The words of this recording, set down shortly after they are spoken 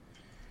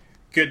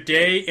Good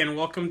day and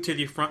welcome to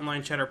the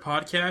Frontline Chatter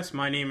podcast.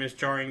 My name is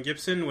Jarian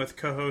Gibson with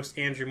co-host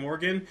Andrew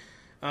Morgan.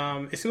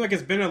 It seems like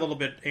it's been a little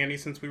bit, Andy,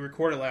 since we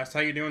recorded last. How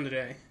you doing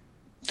today?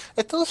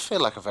 It does feel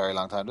like a very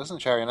long time, doesn't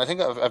it, Sherry? And I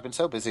think I've been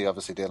so busy,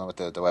 obviously, dealing with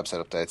the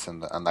website updates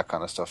and that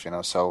kind of stuff, you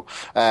know. So,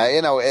 I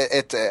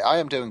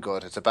am doing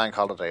good. It's a bank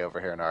holiday over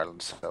here in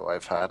Ireland, so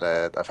I've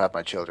had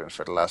my children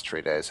for the last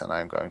 3 days, and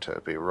I'm going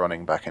to be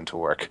running back into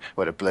work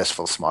with a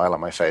blissful smile on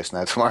my face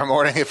now tomorrow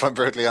morning, if I'm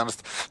brutally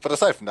honest. But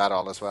aside from that,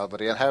 all is well.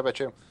 But Ian, how about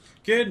you?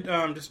 Good.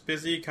 Just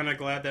busy. Kind of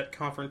glad that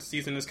conference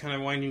season is kind of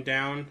winding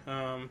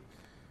down.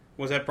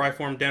 Was at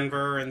Bryform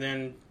Denver, and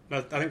then I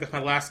think that's my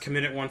last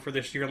committed one for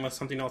this year, unless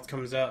something else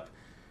comes up.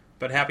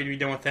 But happy to be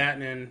done with that.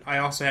 And then I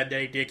also had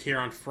day daycare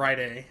on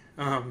Friday,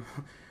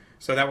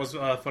 so that was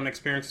a fun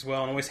experience as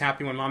well. And always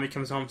happy when mommy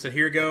comes home and said,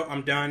 "Here you go,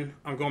 I'm done.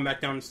 I'm going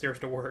back downstairs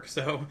to work."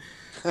 So,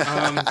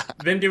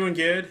 been doing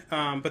good.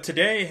 But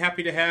today,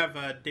 happy to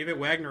have David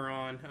Wagner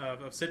on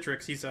of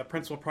Citrix. He's a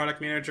principal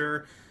product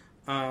manager.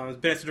 He's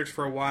been at Citrix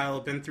for a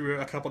while. Been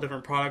through a couple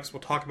different products.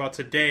 We'll talk about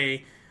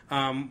today.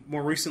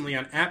 More recently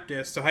on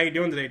AppDisk. So, how you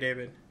doing today,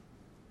 David?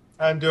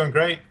 I'm doing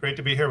great. Great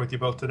to be here with you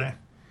both today.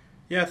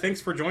 Yeah, thanks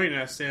for joining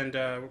us, and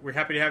we're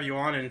happy to have you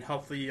on and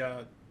hopefully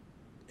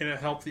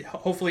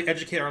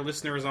educate our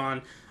listeners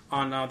on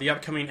the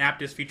upcoming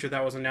AppDisk feature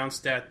that was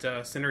announced at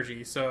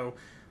Synergy. So,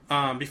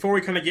 before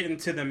we kind of get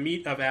into the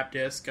meat of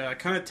AppDisk,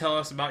 kind of tell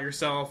us about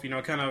yourself. You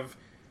know, kind of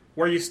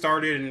where you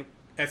started and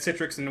at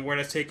Citrix and where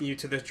that's taking you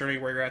to this journey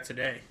where you're at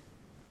today.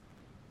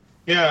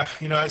 Yeah,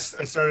 I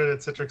started at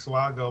Citrix a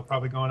while ago,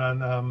 probably going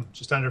on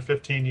just under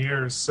 15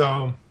 years.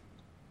 So,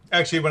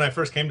 actually, when I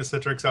first came to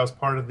Citrix, I was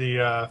part of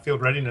the field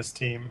readiness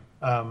team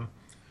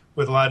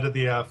with a lot of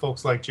the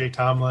folks like Jay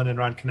Tomlin and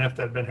Ron Kniff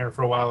that had been here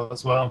for a while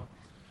as well.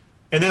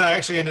 And then I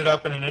actually ended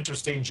up in an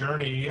interesting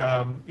journey.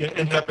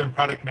 Ended up in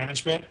product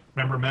management.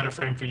 Remember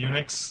MetaFrame for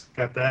Unix?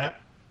 Got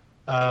that.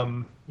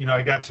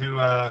 I got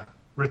to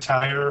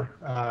retire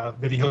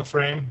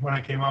VideoFrame when I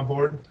came on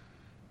board.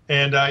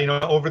 And,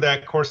 over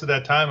that course of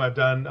that time, I've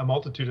done a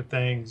multitude of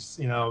things,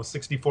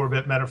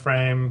 64-bit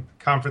MetaFrame,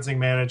 conferencing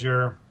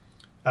manager,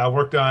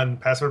 worked on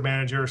password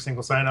manager,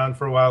 single sign-on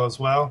for a while as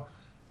well.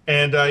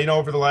 And,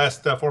 over the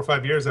last 4 or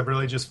 5 years, I've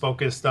really just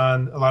focused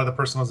on a lot of the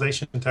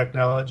personalization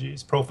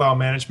technologies, profile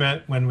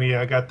management when we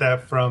got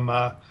that from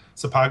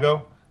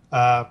Sapago,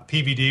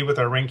 PVD with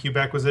our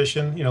RainCube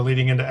acquisition,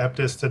 leading into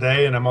AppDisk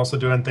today. And I'm also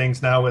doing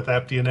things now with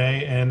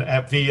AppDNA and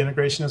AppV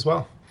integration as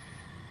well.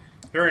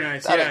 Very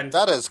nice.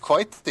 That is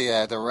quite the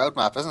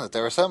roadmap, isn't it?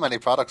 There were so many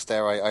products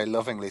there. I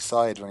lovingly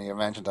sighed when you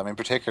mentioned. I mean,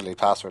 particularly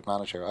Password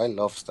Manager. I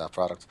loved that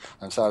product.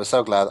 I was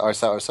so glad. I was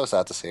so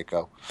sad to see it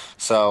go.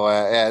 So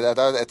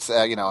it's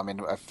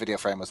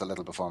VideoFrame was a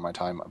little before my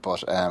time,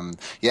 but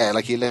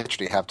like you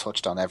literally have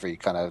touched on every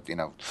kind of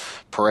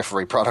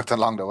periphery product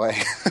along the way.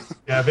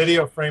 Yeah,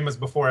 VideoFrame was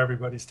before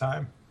everybody's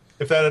time.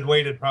 If that had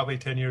waited probably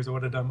 10 years, it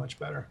would have done much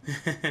better.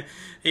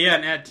 Yeah,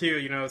 and add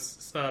too,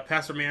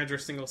 password manager,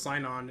 single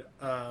sign-on.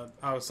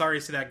 I was sorry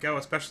to see that go,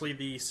 especially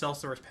the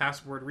self-service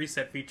password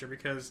reset feature,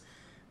 because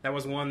that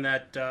was one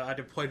that I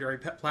deployed to a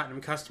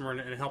platinum customer, and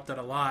it helped out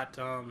a lot.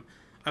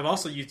 I've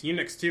also used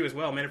Unix too as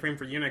well. MetaFrame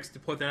for Unix,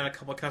 deployed that at a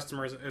couple of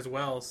customers as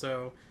well.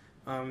 So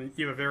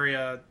you have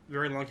a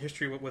very long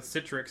history with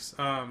Citrix.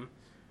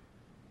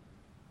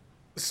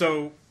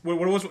 So what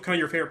was kind of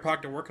your favorite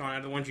product to work on out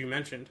of the ones you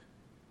mentioned?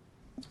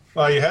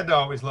 Well, you had to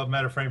always love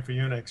MetaFrame for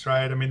Unix,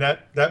 right? I mean,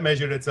 that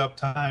measured its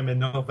uptime in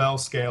Novell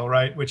scale,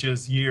 right, which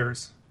is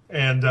years.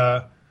 And,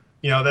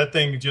 that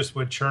thing just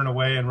would churn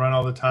away and run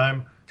all the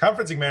time.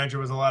 Conferencing Manager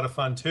was a lot of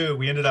fun, too.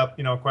 We ended up,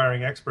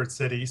 acquiring Expert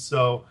City.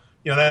 So,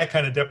 that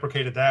kind of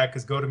deprecated that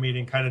because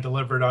GoToMeeting kind of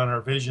delivered on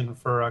our vision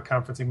for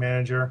Conferencing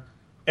Manager.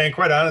 And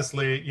quite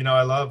honestly,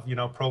 I love,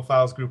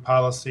 profiles, group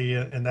policy,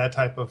 and that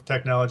type of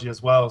technology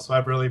as well. So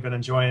I've really been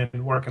enjoying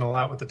working a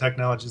lot with the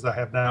technologies I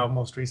have now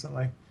most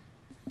recently.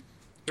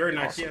 Very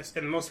nice, awesome. Yes.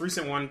 And the most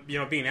recent one,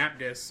 being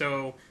AppDisk.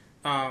 So,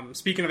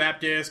 speaking of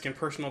AppDisk and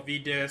personal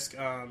vDisk,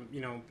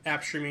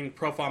 app streaming,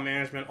 profile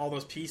management, all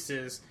those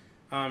pieces,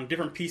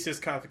 different pieces,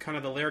 kind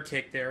of the layer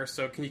cake there.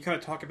 So, can you kind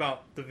of talk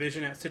about the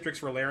vision at Citrix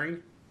for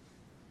layering?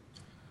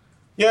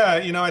 Yeah,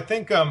 I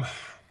think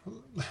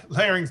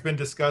layering's been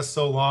discussed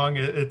so long,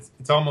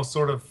 it's almost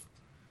sort of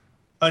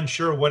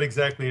unsure what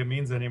exactly it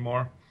means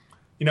anymore.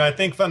 I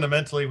think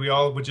fundamentally we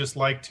all would just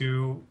like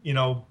to,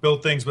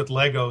 build things with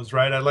Legos,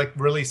 right? I like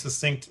really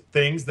succinct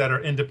things that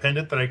are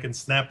independent that I can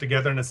snap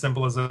together and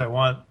assemble as I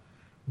want.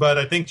 But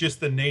I think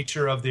just the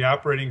nature of the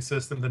operating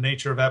system, the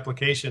nature of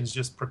applications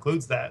just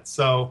precludes that.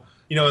 So,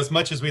 as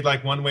much as we'd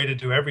like one way to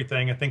do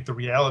everything, I think the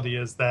reality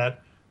is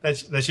that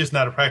that's just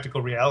not a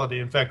practical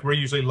reality. In fact, we're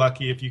usually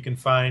lucky if you can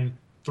find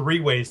 3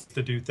 ways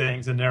to do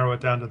things and narrow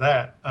it down to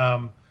that.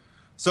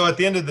 So at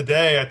the end of the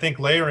day, I think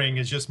layering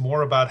is just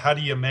more about how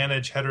do you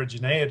manage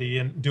heterogeneity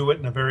and do it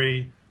in a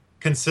very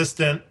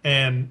consistent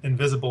and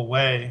invisible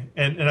way.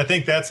 And I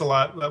think that's a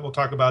lot that we'll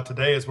talk about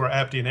today is where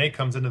AppDNA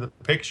comes into the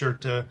picture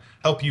to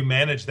help you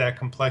manage that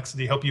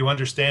complexity, help you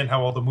understand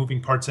how all the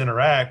moving parts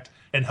interact,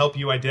 and help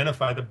you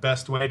identify the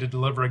best way to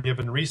deliver a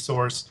given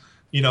resource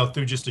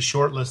through just a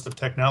short list of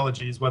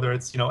technologies, whether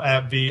it's,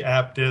 AppV,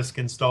 AppDisk,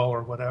 install,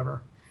 or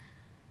whatever.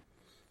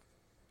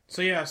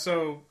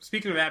 So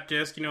speaking of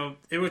AppDisk,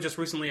 it was just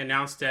recently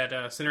announced at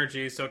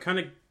Synergy. So kind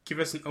of give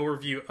us an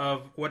overview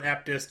of what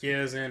AppDisk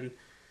is and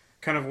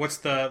kind of what's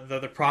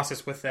the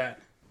process with that.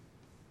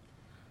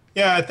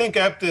 Yeah, I think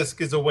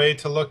AppDisk is a way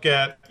to look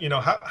at,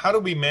 how do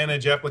we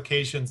manage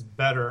applications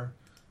better?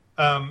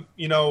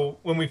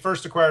 When we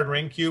first acquired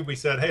RingCube, we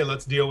said, hey,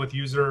 let's deal with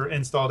user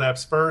installed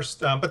apps first.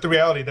 But the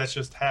reality, that's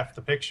just half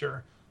the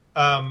picture.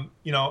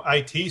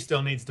 IT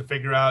still needs to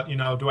figure out,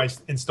 do I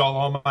install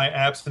all my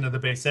apps into the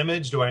base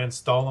image? Do I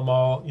install them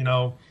all,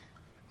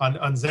 on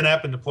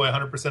XenApp and deploy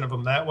 100% of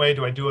them that way?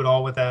 Do I do it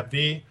all with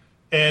AppV?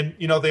 And,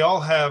 they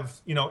all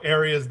have,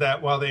 areas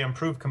that while they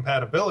improve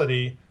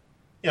compatibility,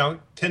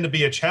 tend to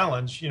be a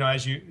challenge,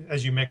 as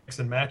you mix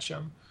and match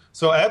them.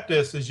 So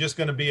AppDisk is just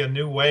going to be a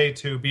new way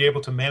to be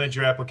able to manage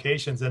your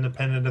applications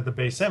independent of the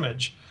base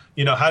image.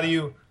 How do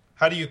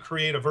you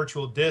create a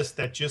virtual disk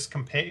that just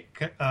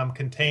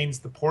contains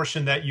the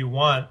portion that you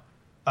want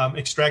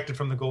extracted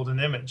from the golden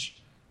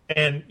image?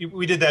 And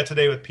we did that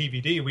today with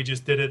PVD. We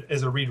just did it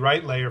as a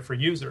read-write layer for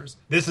users.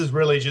 This is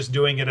really just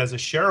doing it as a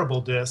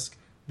shareable disk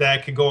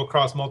that can go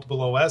across multiple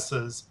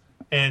OSs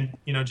and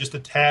just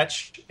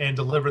attach and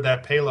deliver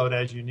that payload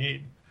as you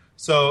need.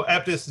 So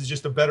AppDisk is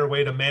just a better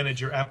way to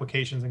manage your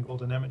applications in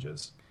golden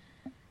images.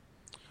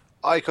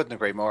 I couldn't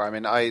agree more. I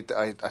mean,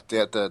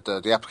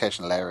 the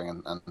application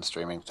layering and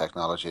streaming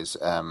technologies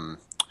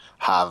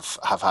have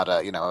had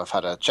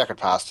a checkered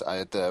past.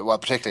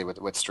 Particularly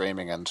with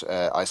streaming and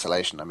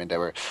isolation. I mean, they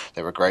were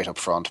great up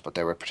front, but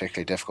they were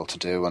particularly difficult to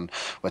do. And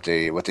with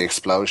the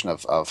explosion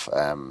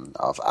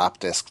of app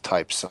disk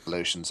type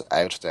solutions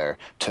out there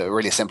to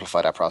really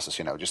simplify that process,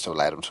 just to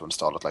allow them to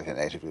install it like they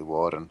natively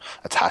would and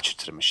attach it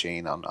to the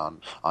machine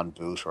on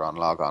boot or on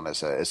logon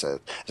is a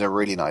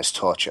really nice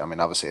touch. I mean,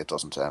 obviously it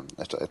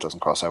doesn't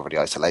cross over the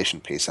isolation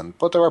piece,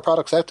 but there are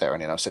products out there,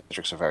 and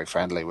Citrix are very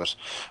friendly with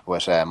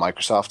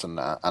Microsoft and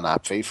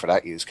AppV for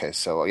that use case.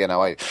 So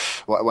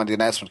when the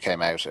announcement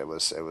came out, it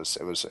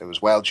was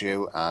well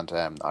due, and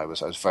I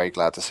was very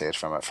glad to see it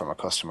from a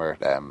customer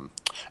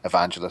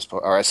evangelist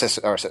or a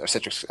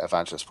Citrix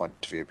evangelist point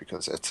of view,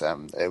 because it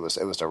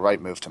was the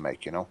right move to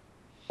make.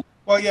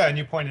 Well, yeah, and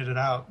you pointed it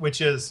out,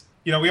 which is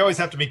we always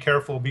have to be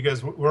careful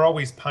because we're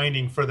always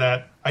pining for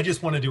that. I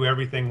just want to do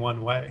everything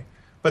one way,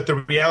 but the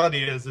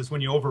reality is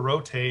when you over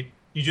rotate,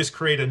 you just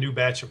create a new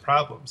batch of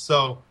problems.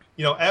 So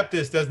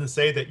AppDisk doesn't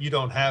say that you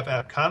don't have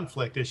app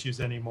conflict issues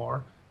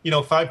anymore.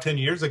 5-10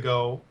 years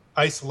ago,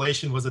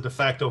 isolation was a de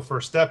facto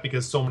first step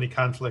because so many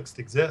conflicts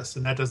exist,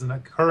 and that doesn't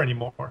occur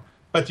anymore.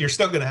 But you're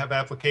still going to have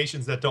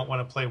applications that don't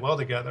want to play well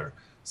together.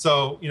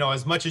 So,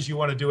 as much as you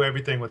want to do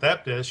everything with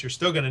AppDisk, you're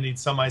still going to need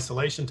some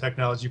isolation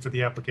technology for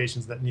the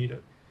applications that need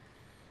it.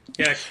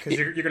 Yeah, because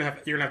you're gonna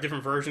have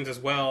different versions as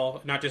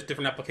well, not just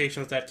different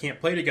applications that can't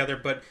play together,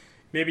 but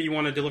maybe you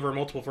want to deliver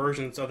multiple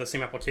versions of the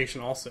same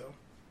application also.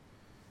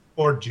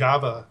 Or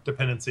Java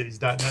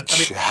dependencies.net.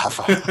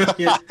 Java.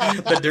 Yeah,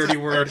 the dirty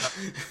word.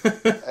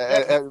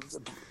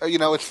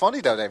 It's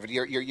funny though, David.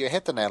 You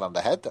hit the nail on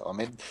the head, though. I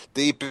mean,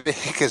 the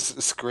biggest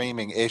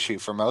screaming issue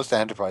for most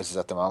enterprises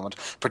at the moment,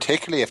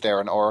 particularly if they're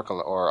an Oracle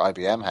or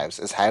IBM house,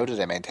 is how do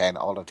they maintain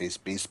all of these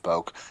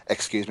bespoke,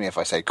 excuse me if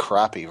I say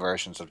crappy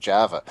versions of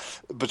Java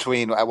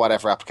between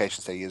whatever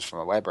applications they use from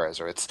a web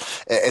browser.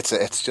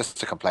 It's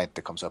just a complaint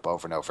that comes up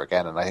over and over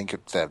again. And I think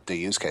the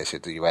use case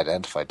that you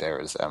identified there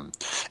is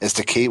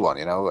the key one.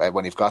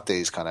 When you've got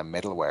these kind of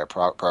middleware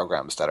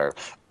programs that are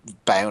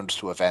bound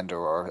to a vendor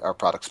or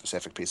product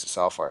specific piece of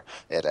software,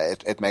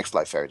 it makes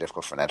life very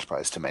difficult for an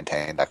enterprise to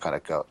maintain that kind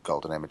of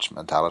golden image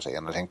mentality.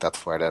 And I think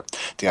that's where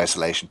the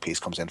isolation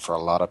piece comes in for a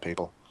lot of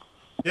people.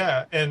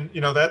 Yeah, and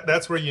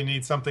that's where you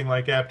need something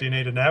like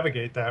AppDNA to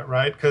navigate that,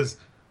 right? Because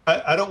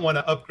I don't want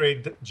to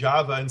upgrade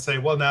Java and say,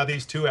 well, now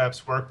these 2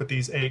 apps work, but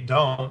these 8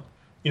 don't.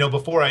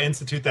 Before I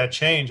institute that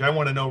change, I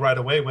want to know right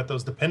away what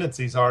those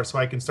dependencies are so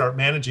I can start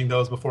managing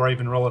those before I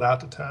even roll it out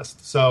to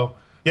test. So,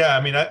 yeah,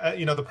 I mean,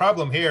 the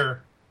problem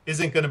here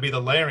isn't going to be the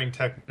layering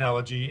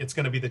technology. It's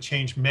going to be the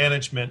change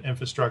management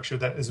infrastructure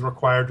that is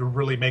required to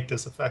really make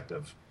this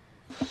effective.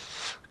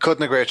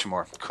 Couldn't agree with you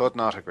more. Could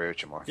not agree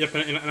with you more. Yep,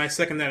 and I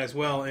second that as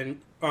well.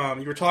 And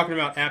you were talking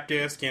about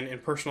AppDisk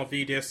and personal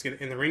vDisk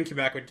and the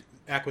RingCube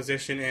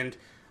acquisition, and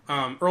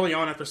early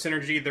on after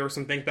Synergy, there was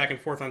some things back and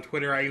forth on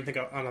Twitter. I even think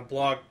on a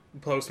blog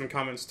post and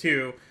comments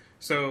too.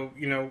 So,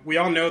 we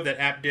all know that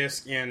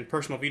AppDisk and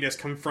personal vDisk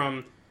come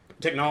from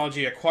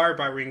technology acquired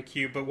by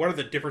RingCube, but what are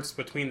the differences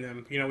between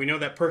them? We know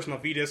that personal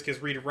vDisk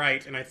is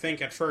read-write, and I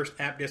think at first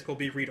AppDisk will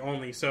be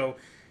read-only. So,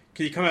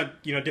 can you kind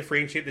of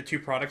differentiate the 2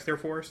 products there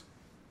for us?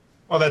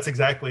 Well, that's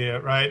exactly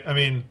it, right? I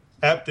mean,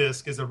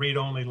 AppDisk is a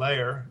read-only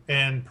layer,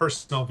 and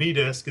personal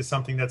vDisk is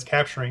something that's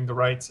capturing the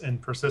writes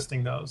and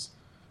persisting those.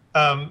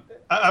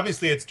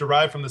 Obviously, it's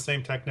derived from the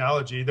same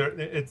technology. They're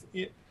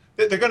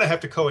going to have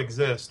to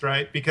coexist,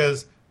 right?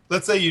 Because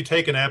let's say you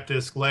take an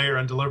AppDisk layer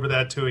and deliver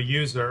that to a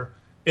user.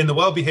 In the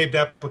well-behaved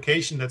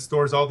application that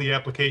stores all the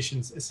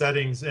application's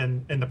settings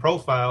and the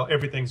profile,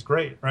 everything's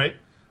great, right?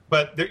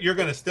 but you're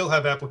going to still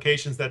have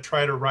applications that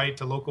try to write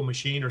to local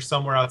machine or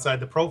somewhere outside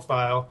the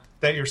profile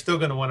that you're still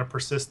going to want to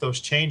persist those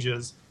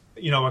changes,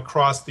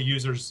 across the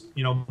user's,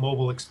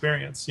 mobile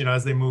experience,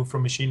 as they move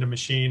from machine to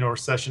machine or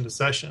session to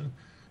session.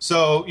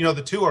 So,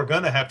 the two are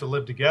going to have to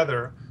live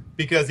together,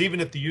 because even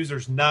if the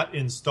user's not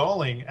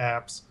installing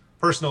apps,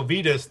 Personal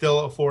Vdisk still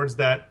affords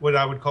that, what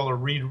I would call a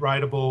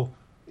read-writable,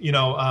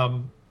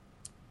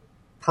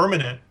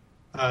 permanent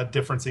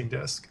differencing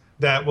disk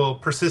that will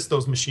persist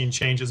those machine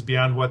changes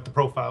beyond what the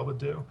profile would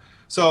do.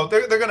 So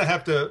they're going to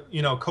have to,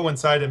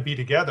 coincide and be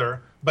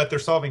together, but they're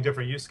solving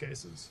different use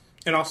cases.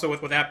 And also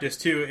with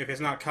AppDisk too, if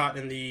it's not caught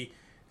in the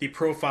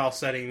profile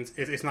settings,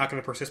 it's not going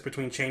to persist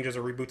between changes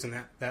or reboots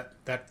in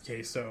that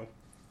case. So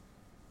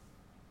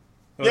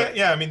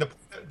yeah. I mean,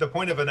 the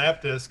point of an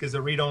AppDisk is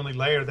a read-only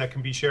layer that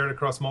can be shared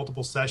across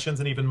multiple sessions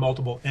and even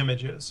multiple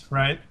images,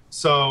 right?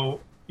 So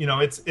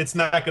it's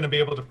not going to be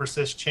able to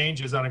persist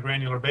changes on a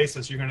granular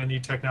basis. You're going to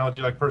need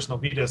technology like Personal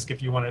Vdisk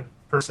if you want to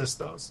persist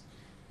those.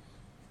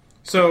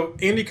 So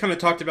Andy kind of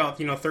talked about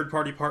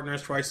third-party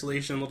partners for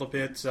isolation a little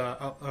bit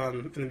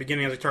in the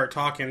beginning as we started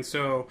talking.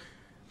 So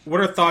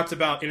what are thoughts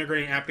about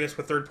integrating AppDisk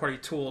with third-party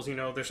tools?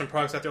 There's some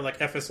products out there like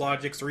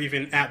FSLogix or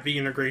even AppV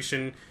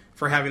integration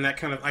for having that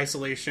kind of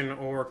isolation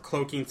or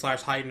cloaking /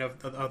 hiding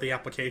of the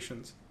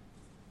applications.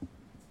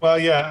 Well,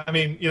 yeah. I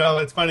mean,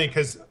 it's funny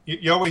because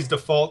you always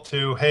default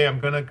to, hey, I'm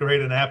going to create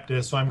an app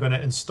disk, so I'm going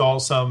to install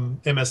some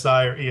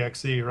MSI or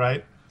EXE,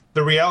 right?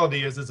 The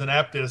reality is an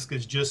app disk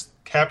is just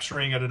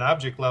capturing at an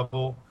object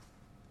level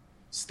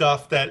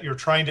stuff that you're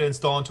trying to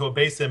install into a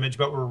base image,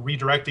 but we're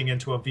redirecting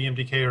into a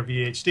VMDK or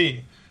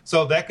VHD.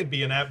 So that could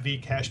be an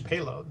AppV cache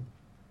payload.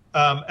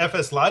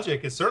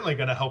 FSLogix is certainly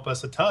going to help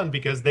us a ton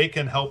because they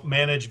can help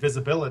manage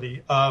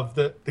visibility of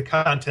the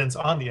contents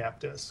on the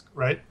app disk,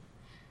 right?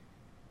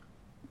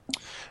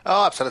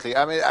 Oh, absolutely.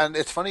 I mean, and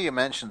it's funny you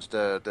mentioned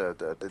the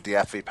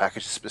AppV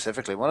packages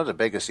specifically. One of the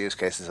biggest use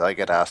cases I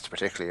get asked,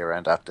 particularly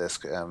around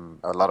AppDisk,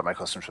 a lot of my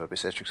customers will be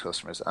Citrix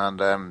customers, and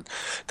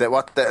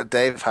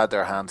they've had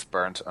their hands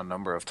burnt a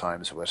number of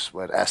times with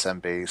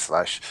SMB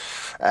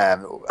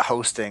 /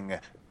 hosting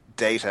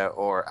data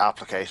or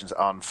applications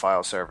on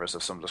file servers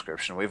of some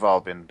description. We've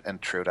all been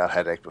through that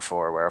headache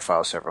before, where a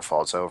file server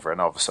falls over and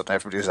all of a sudden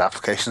everybody's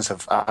applications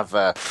have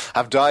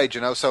died.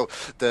 So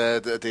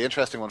the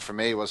interesting one for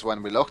me was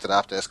when we looked at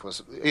AppDisk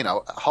was,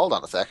 hold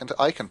on a second,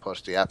 I can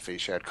put the AppV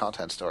shared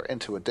content store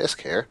into a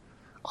disk here.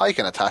 I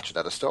can attach it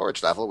at a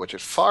storage level, which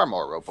is far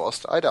more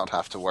robust. I don't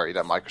have to worry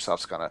that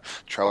Microsoft's going to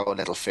throw a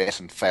little fit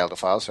and fail the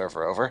file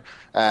server over.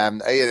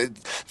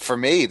 For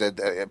me,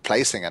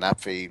 placing an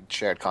AppV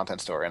shared content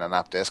store in an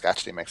app disk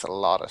actually makes a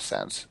lot of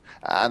sense.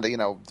 And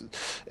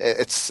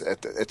it's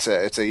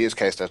a use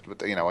case that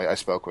I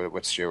spoke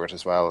with Stuart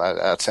as well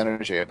at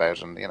Synergy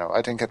about, and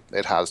I think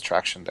it has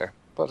traction there.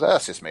 But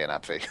that's just me and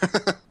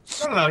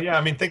AppV. No. Yeah,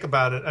 I mean, think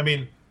about it. I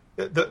mean,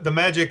 the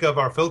magic of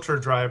our filter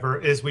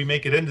driver is we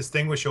make it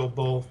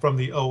indistinguishable from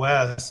the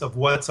OS of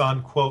what's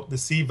on, quote, the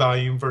C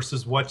volume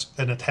versus what's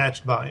an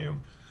attached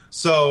volume.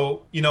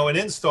 So, an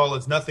install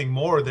is nothing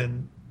more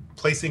than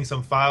placing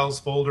some files,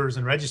 folders,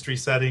 and registry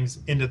settings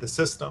into the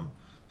system.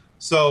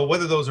 So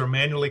whether those are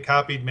manually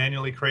copied,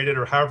 manually created,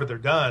 or however they're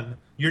done,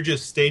 you're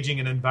just staging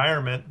an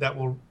environment that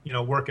will,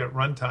 work at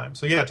runtime.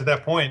 So yeah, to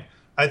that point,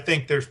 I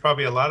think there's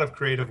probably a lot of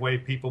creative way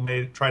people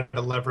may try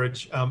to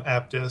leverage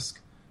AppDisk.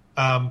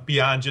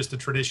 Beyond just a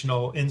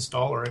traditional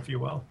installer, if you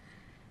will.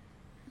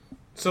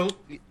 So,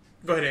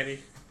 go ahead, Andy.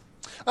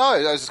 Oh,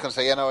 I was just going to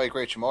say, I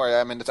agree with you more.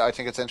 I mean, I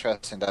think it's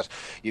interesting that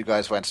you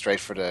guys went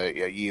straight for the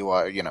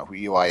UI,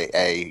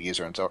 UIA,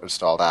 user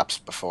installed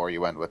apps, before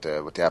you went with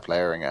the app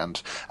layering,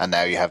 and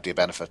now you have the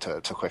benefit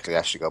to quickly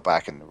actually go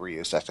back and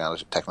reuse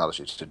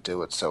technology to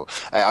do it. So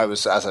I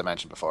was, as I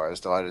mentioned before, I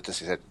was delighted to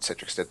see that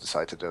Citrix did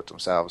decide to do it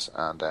themselves,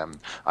 and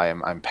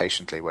I'm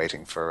patiently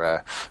waiting for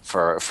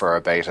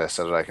a beta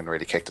so that I can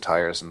really kick the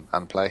tires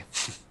and play.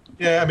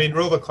 Yeah, I mean,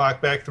 roll the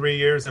clock back 3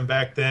 years, and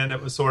back then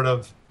it was sort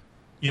of,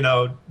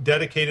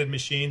 dedicated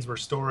machines were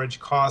storage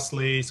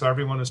costly, so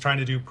everyone was trying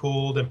to do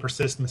pooled and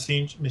persist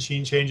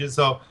machine changes.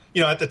 So,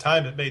 at the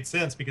time it made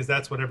sense because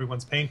that's what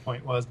everyone's pain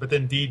point was. But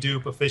then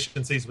dedupe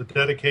efficiencies with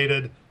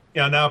dedicated,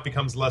 now it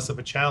becomes less of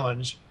a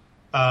challenge.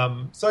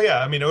 So yeah,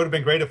 I mean, it would have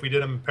been great if we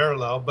did them in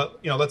parallel. But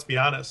let's be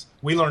honest,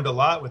 we learned a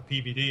lot with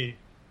PVD.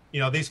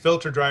 These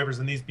filter drivers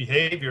and these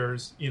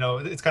behaviors,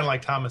 it's kind of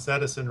like Thomas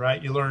Edison,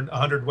 right? You learn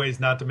 100 ways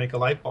not to make a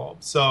light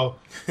bulb. So,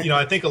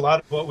 I think a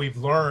lot of what we've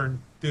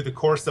learned through the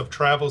course of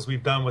travels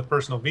we've done with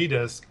Personal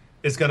Vdisk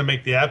is going to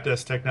make the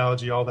AppDisk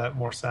technology all that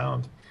more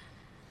sound.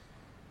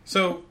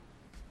 So,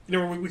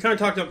 we kind of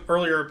talked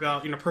earlier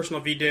about, Personal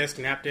Vdisk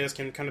and AppDisk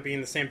and kind of being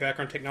the same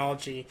background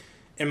technology,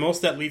 and most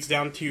of that leads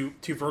down to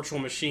virtual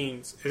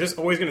machines. Is this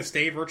always going to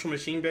stay virtual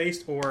machine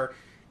based, or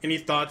any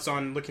thoughts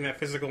on looking at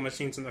physical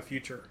machines in the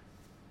future?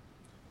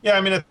 Yeah,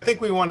 I mean, I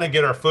think we want to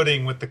get our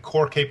footing with the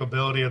core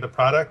capability of the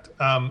product.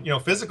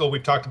 Physical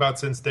we've talked about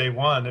since day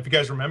one. If you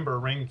guys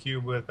remember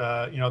RingCube with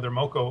their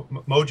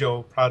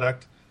Mojo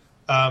product,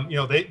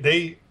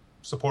 they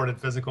supported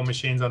physical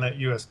machines on that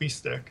USB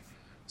stick.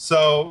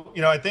 So,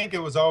 I think it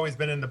was always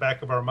been in the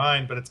back of our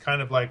mind, but it's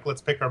kind of like, let's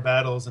pick our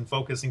battles and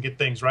focus and get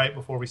things right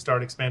before we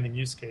start expanding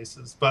use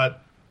cases.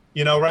 But,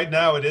 right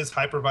now it is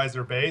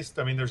hypervisor based.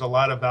 I mean, there's a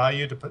lot of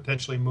value to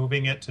potentially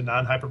moving it to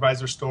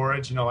non-hypervisor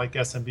storage, like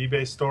SMB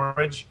based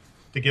storage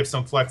to give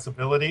some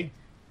flexibility.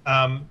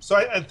 So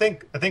I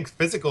think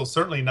physical is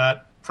certainly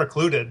not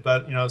precluded,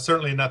 but,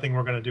 certainly nothing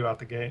we're going to do out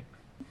the gate.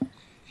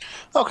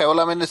 Okay, well,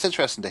 I mean, it's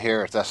interesting to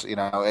hear that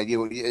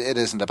it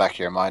is in the back of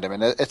your mind. I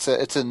mean, it's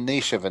a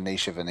niche of a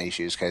niche of a niche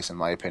use case, in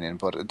my opinion.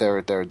 But there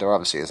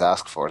obviously is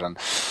ask for it, and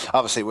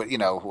obviously, with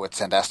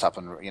XenDesktop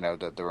and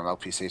the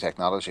remote PC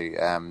technology,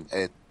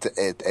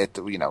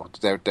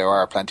 there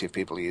are plenty of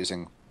people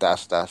using that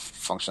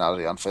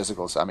functionality on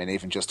physicals. I mean,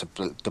 even just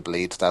to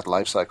bleed that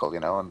life cycle,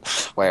 and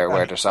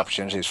where there's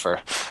opportunities for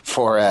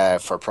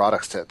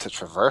products to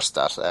traverse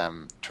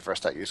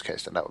that use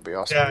case, then that would be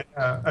awesome.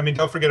 Yeah. I mean,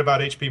 don't forget about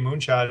HP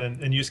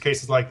Moonshot and use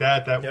cases like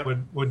that Yep.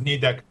 would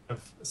need that kind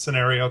of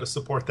scenario to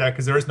support that,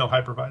 because there is no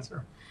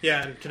hypervisor.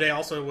 Yeah, and today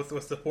also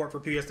with support for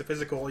PS to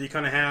physical, you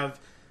kind of have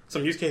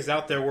some use cases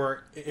out there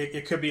where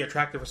it could be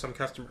attractive for some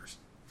customers.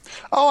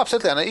 Oh,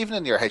 absolutely, and even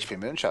in your HP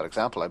Moonshot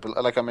example,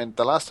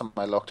 the last time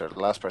I looked, or the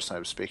last person I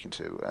was speaking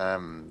to,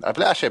 I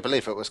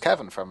believe it was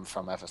Kevin from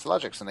FS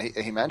Logics, and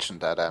he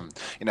mentioned that the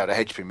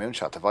HP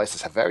Moonshot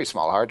devices have very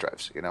small hard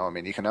drives. I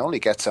mean, you can only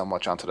get so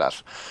much onto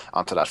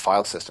that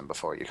file system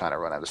before you kind of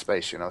run out of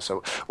space.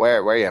 So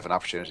where you have an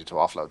opportunity to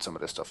offload some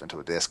of this stuff into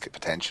a disk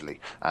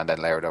potentially, and then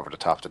layer it over the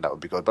top, then that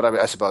would be good. But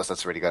I suppose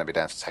that's really going to be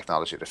down to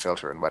technology to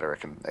filter and whether it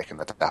can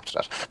adapt to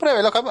that. But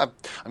anyway, look,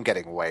 I'm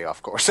getting way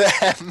off course.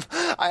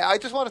 I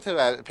just wanted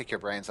to pick your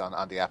brains on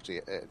the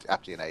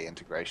AppDNA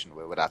integration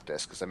with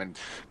AppDisk, because I mean,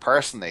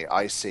 personally,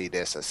 I see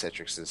this as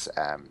Citrix's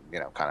kind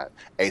of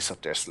ace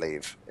up their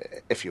sleeve,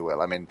 if you will.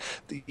 I mean,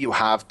 you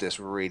have this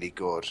really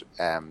good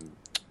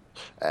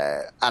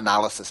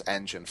analysis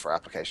engine for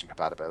application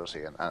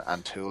compatibility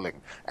and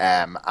tooling,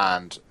 and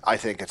I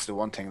think it's the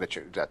one thing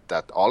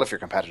that all of your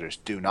competitors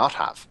do not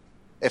have,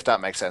 if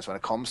that makes sense, when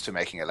it comes to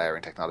making a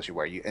layering technology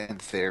where in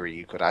theory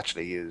you could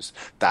actually use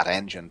that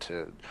engine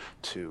to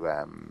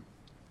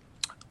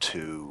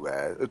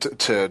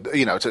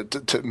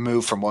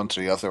move from one to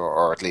the other,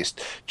 or at least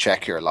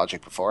check your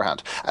logic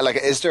beforehand.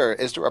 Is there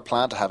a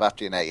plan to have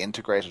AppDNA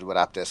integrated with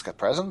AppDisk at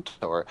present,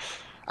 or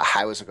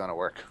how is it going to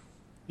work?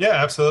 Yeah,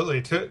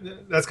 absolutely.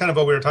 That's kind of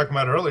what we were talking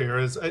about earlier.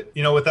 Is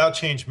without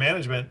change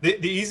management,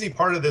 the easy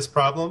part of this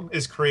problem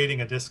is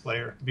creating a disk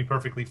layer. To be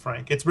perfectly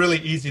frank, it's really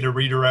easy to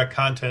redirect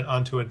content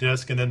onto a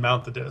disk and then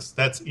mount the disk.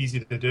 That's easy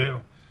to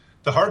do.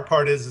 The hard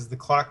part is the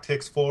clock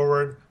ticks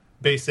forward,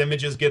 base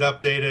images get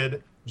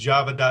updated,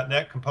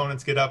 Java.NET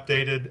components get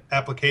updated,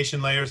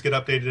 application layers get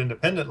updated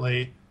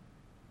independently.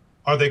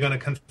 Are they going to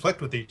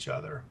conflict with each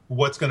other?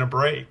 What's going to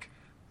break?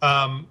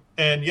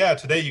 And yeah,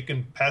 today you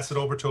can pass it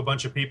over to a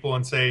bunch of people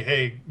and say,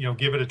 hey,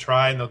 give it a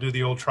try, and they'll do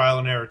the old trial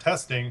and error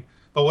testing.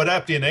 But what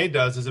AppDNA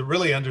does is it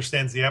really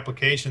understands the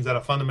applications at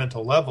a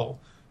fundamental level.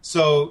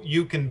 So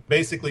you can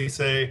basically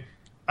say,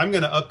 I'm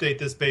going to update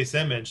this base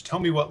image. Tell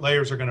me what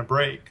layers are going to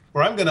break.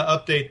 Or I'm going to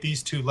update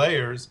these two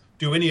layers.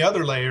 Do any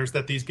other layers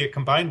that these get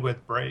combined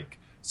with break?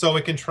 So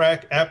it can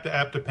track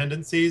app-to-app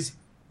dependencies,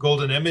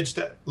 golden image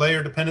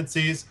layer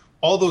dependencies,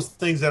 all those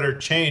things that are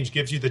changed,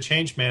 gives you the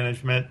change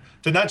management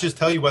to not just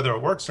tell you whether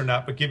it works or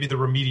not, but give you the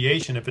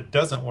remediation if it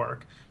doesn't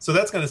work. So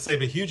that's going to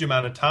save a huge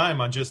amount of time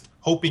on just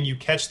hoping you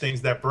catch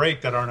things that break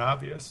that aren't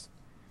obvious.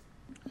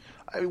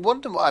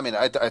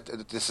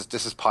 This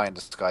is pie in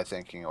the sky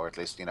thinking, or at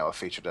least a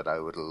feature that I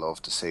would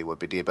love to see would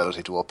be the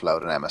ability to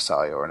upload an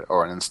MSI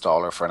or an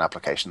installer for an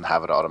application and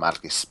have it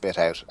automatically spit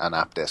out an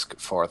app disk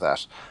for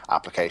that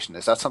application.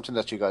 Is that something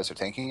that you guys are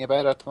thinking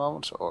about at the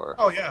moment? Or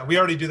oh yeah, we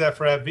already do that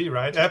for AppV,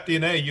 right?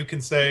 AppDNA, you can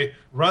say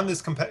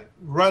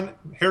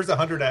here's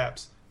 100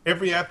 apps.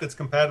 Every app that's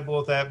compatible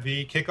with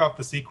AppV, kick off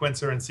the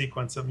sequencer and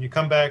sequence them. You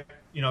come back,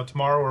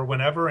 tomorrow or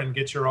whenever, and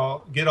get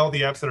all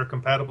the apps that are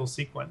compatible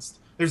sequenced.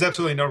 There's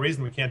absolutely no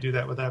reason we can't do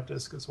that with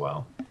AppDisk as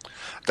well.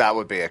 That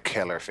would be a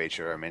killer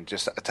feature. I mean,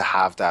 just to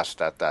have that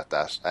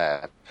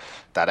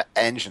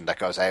engine that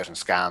goes out and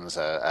scans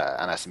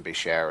an SMB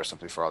share or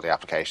something for all the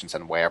applications,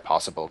 and where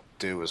possible,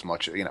 do as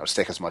much,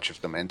 stick as much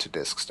of them into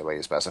disks the way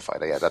you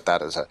specified. Yeah,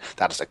 that is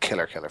a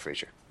killer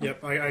feature.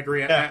 Yep, I agree.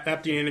 Yeah.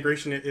 AppDNA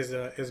integration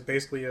is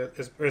basically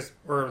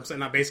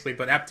not basically,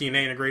 but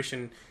AppDNA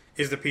integration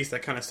is the piece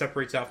that kind of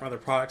separates out from other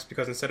products,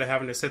 because instead of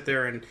having to sit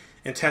there and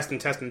test,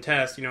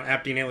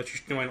 AppDNA lets you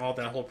join all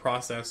that whole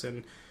process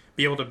and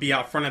be able to be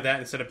out front of that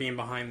instead of being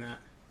behind that.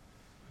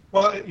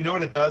 Well, you know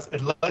what it does?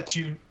 It lets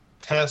you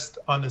test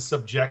on the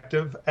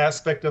subjective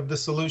aspect of the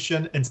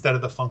solution instead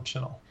of the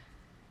functional.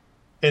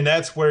 And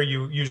that's where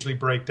you usually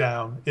break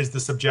down, is the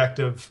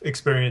subjective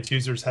experience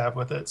users have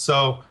with it.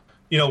 So,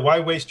 why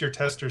waste your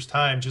testers'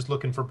 time just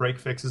looking for break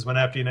fixes when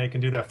AppDNA can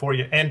do that for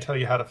you and tell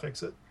you how to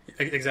fix it?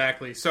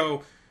 Exactly.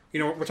 So,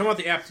 we're talking about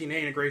the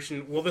AppDNA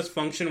integration. Will this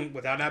function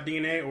without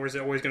AppDNA, or is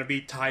it always going to be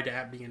tied to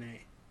AppDNA?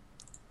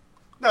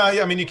 No,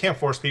 I mean, you can't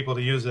force people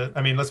to use it.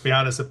 I mean, let's be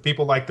honest. If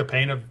people like the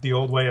pain of the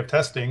old way of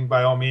testing,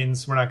 by all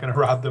means, we're not going to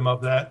rob them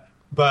of that.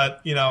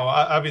 But,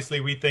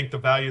 obviously we think the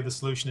value of the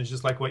solution is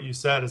just like what you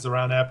said, is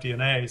around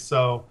AppDNA.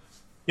 So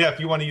yeah, if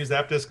you want to use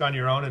AppDisk on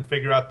your own and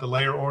figure out the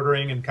layer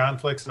ordering and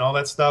conflicts and all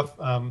that stuff,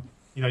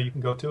 you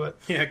can go to it.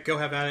 Yeah, go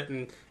have at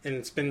it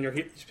and spin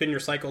your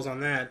cycles on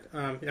that.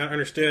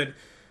 Understood.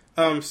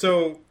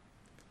 So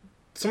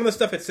some of the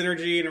stuff at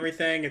Synergy and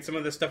everything, and some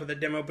of the stuff at the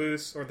demo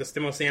booths or the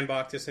demo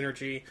sandbox at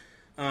Synergy,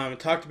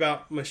 talked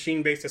about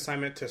machine-based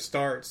assignment to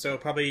start. So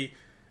probably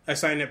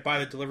assign it by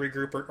the delivery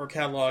group or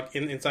catalog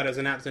inside as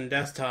an apps and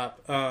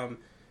desktop.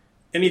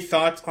 Any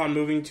thoughts on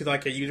moving to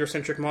like a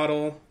user-centric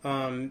model,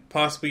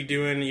 possibly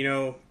doing,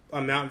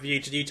 a Mount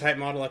VHD type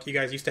model like you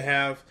guys used to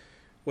have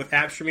with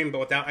app streaming but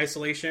without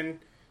isolation?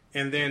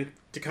 And then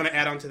to kind of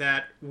add on to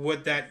that,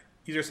 would that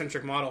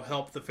user-centric model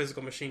help the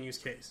physical machine use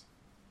case?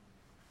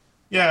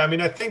 Yeah, I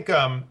mean, I think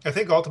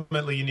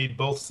ultimately you need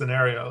both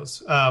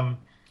scenarios.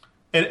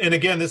 And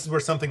again, this is where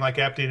something like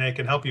AppDNA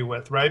can help you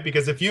with, right?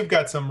 Because if you've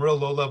got some real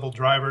low-level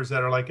drivers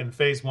that are like in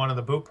phase one of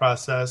the boot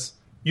process,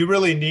 you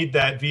really need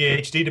that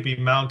VHD to be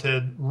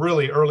mounted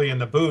really early in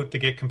the boot to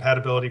get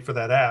compatibility for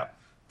that app.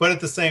 But at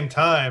the same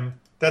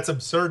time, that's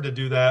absurd to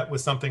do that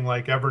with something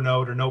like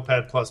Evernote or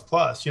Notepad++.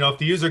 If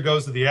the user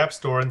goes to the App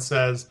Store and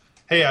says,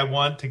 hey, I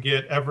want to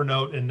get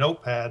Evernote and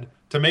Notepad,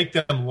 to make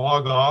them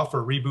log off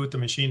or reboot the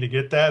machine to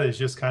get that is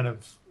just kind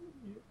of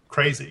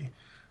crazy.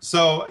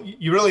 So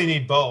you really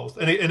need both.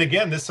 And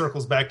again, this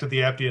circles back to the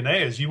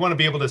AppDNA, is you want to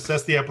be able to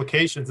assess the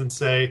applications and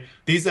say,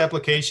 these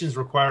applications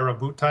require a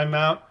boot time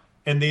mount,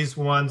 and these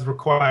ones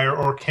require,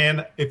 or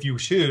can, if you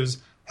choose,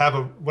 have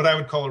what I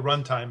would call a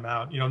runtime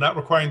mount, not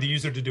requiring the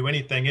user to do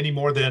anything any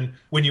more than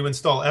when you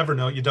install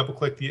Evernote, you double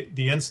click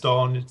the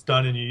install and it's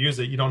done and you use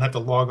it. You don't have to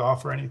log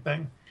off or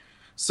anything.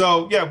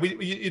 So yeah,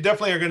 you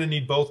definitely are going to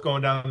need both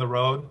going down the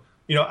road.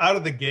 Out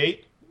of the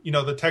gate,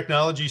 the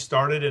technology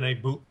started in a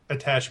boot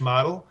attached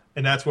model,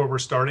 and that's where we're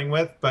starting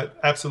with. But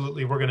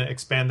absolutely, we're going to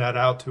expand that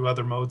out to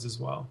other modes as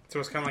well.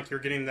 So it's kind of like you're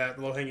getting that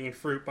low-hanging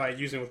fruit by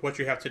using with what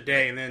you have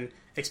today, and then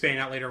expanding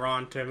out later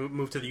on to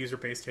move to the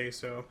user-based case.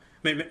 So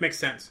it makes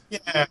sense.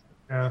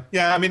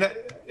 Yeah. I mean,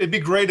 it'd be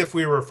great if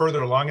we were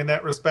further along in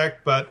that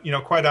respect. But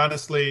quite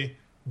honestly,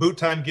 boot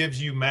time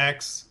gives you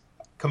max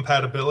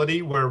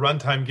compatibility, where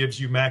runtime gives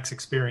you max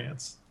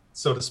experience,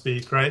 so to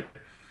speak, right?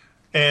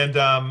 And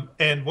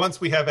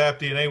once we have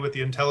AppDNA with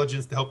the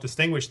intelligence to help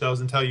distinguish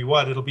those and tell you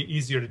what, it'll be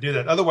easier to do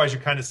that. Otherwise,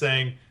 you're kind of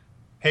saying,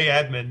 hey,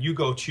 admin, you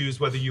go choose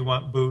whether you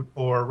want boot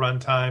or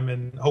runtime,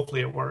 and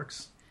hopefully it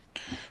works.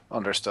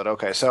 Understood.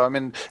 Okay. So, I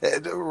mean,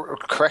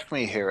 correct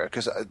me here,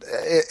 because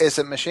is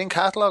it machine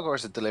catalog or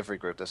is it delivery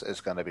group that is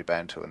going to be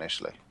bound to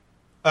initially?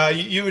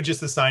 You would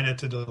just assign it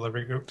to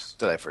delivery groups.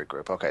 Delivery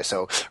group. Okay.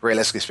 So,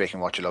 realistically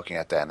speaking, what you're looking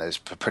at then is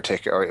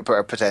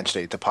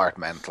potentially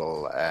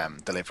departmental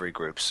delivery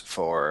groups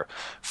for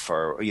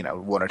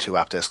one or two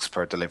app disks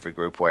per delivery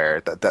group,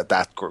 where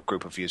that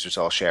group of users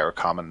all share a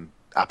common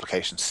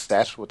application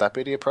set. Would that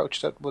be the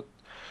approach that would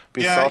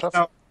be thought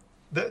of?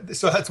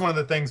 So that's one of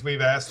the things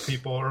we've asked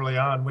people early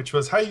on, which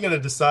was, how are you going to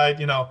decide,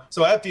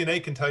 so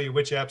AppDNA can tell you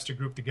which apps to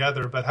group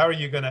together, but how are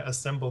you going to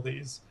assemble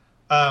these?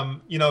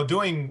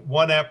 Doing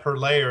one app per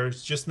layer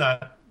is just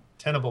not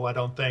tenable, I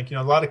don't think.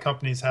 A lot of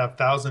companies have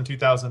 1,000,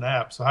 2,000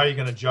 apps. So how are you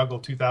going to juggle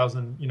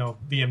 2,000,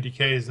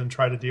 VMDKs and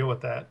try to deal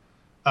with that?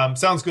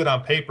 Sounds good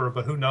on paper,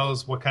 but who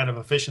knows what kind of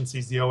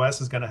efficiencies the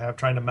OS is going to have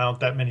trying to mount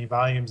that many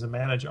volumes and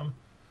manage them.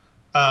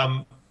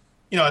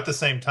 At the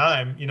same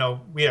time,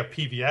 we have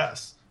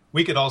PVS.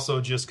 We could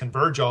also just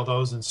converge all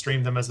those and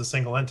stream them as a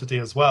single entity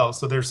as well.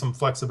 So there's some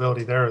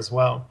flexibility there as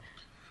well.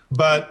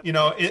 But,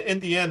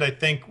 in the end, I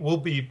think we'll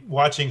be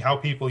watching how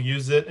people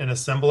use it and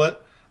assemble it.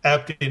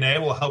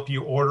 AppDNA will help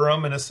you order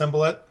them and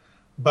assemble it.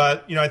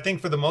 But, I think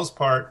for the most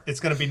part, it's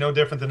going to be no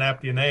different than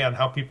AppDNA on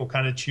how people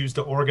kind of choose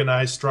to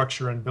organize,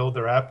 structure, and build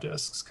their app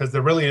disks, because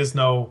there really is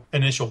no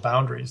initial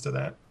boundaries to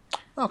that.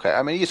 Okay,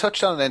 I mean, you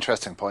touched on an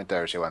interesting point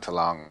there as you went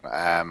along,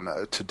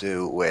 to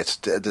do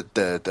with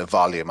the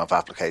volume of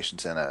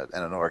applications in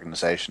an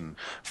organization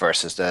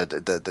versus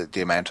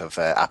the amount of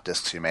app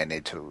disks you may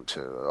need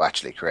to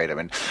actually create. I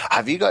mean,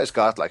 have you guys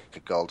got like a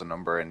golden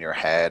number in your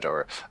head,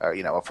 or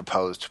a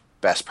proposed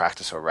best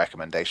practice or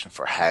recommendation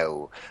for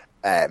how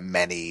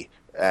many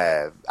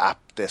app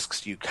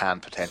disks you can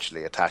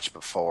potentially attach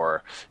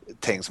before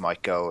things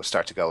might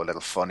start to go a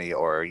little funny,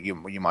 or you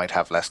might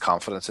have less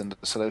confidence in the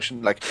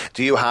solution? Like,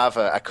 do you have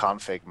a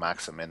config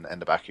maxim in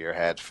the back of your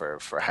head for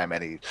how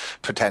many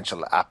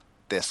potential app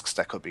disks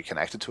that could be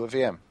connected to a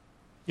VM?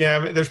 Yeah, I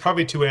mean, there's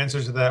probably two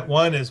answers to that.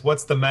 One is,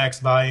 what's the max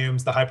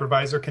volumes the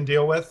hypervisor can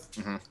deal with?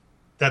 Mm-hmm.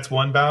 That's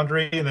one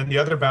boundary. And then the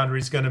other boundary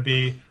is going to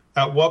be,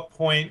 at what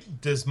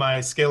point does my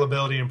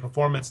scalability and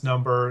performance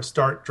number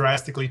start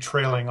drastically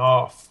trailing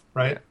off,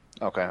 right?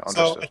 Yeah. Okay, understood.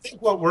 So I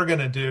think what we're going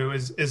to do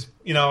is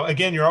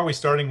again, you're always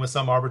starting with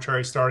some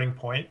arbitrary starting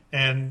point.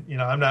 And,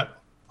 I'm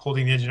not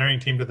holding the engineering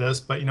team to this,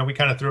 but, we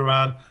kind of threw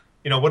around,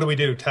 what do we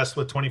do? Test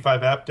with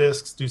 25 app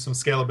disks, do some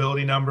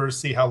scalability numbers,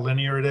 see how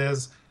linear it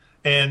is,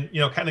 and,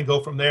 kind of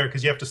go from there,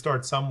 because you have to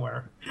start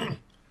somewhere.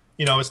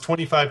 Is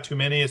 25 too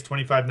many? Is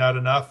 25 not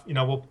enough?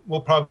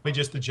 We'll probably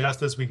just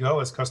adjust as we go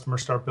as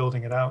customers start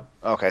building it out.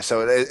 Okay,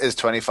 so is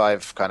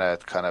 25 kind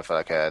of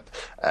like an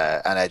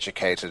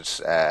educated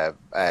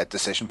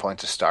decision point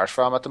to start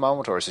from at the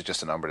moment, or is it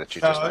just a number that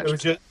you just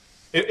mentioned?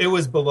 It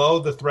was below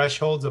the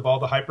thresholds of all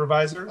the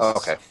hypervisors. Oh,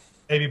 okay.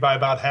 Maybe by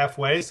about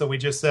halfway. So we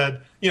just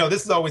said,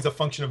 this is always a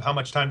function of how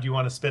much time do you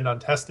want to spend on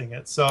testing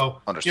it. So,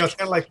 Understood. It's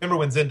kind of like, remember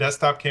when Zen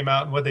Desktop came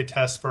out and what they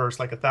test first,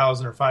 like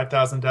 1,000 or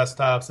 5,000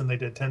 desktops, and they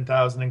did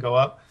 10,000 and go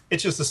up.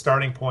 It's just a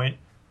starting point.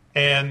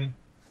 And,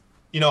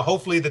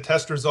 hopefully the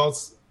test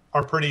results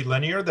are pretty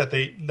linear,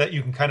 that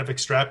you can kind of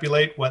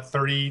extrapolate what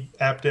 30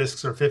 app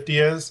disks or 50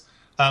 is.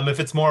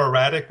 If it's more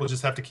erratic, we'll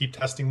just have to keep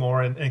testing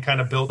more and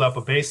kind of build up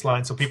a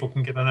baseline so people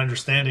can get an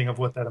understanding of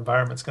what that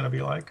environment's going to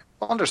be like.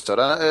 Understood.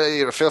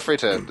 Feel free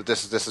to.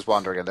 This is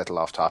wandering a little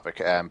off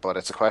topic, but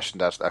it's a question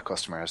that a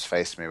customer has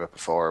faced me with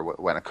before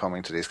when it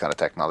coming to these kind of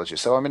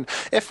technologies. So, I mean,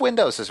 if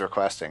Windows is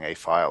requesting a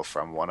file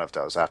from one of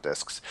those app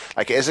disks,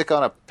 like, is it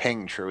going to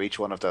ping through each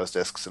one of those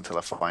disks until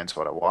it finds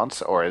what it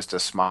wants, or is the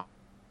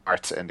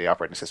smarts in the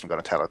operating system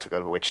going to tell it to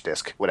go to which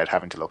disk without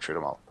having to look through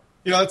them all?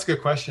 That's a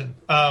good question.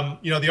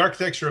 The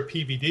architecture of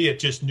PVD, it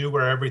just knew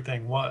where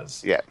everything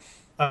was. Yeah.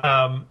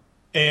 I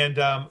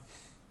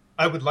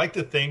would like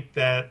to think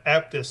that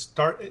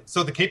AppDisk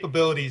so the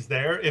capabilities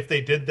there, if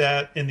they did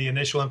that in the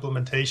initial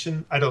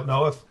implementation, I don't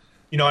know if,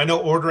 I know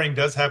ordering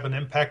does have an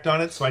impact on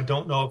it, so I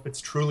don't know if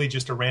it's truly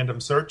just a random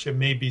search. It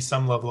may be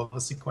some level of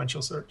a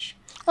sequential search.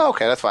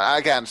 Okay, that's fine.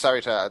 Again,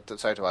 sorry to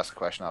ask a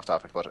question off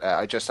topic, but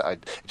it just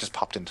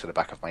popped into the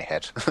back of my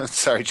head.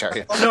 Sorry,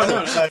 Jerry.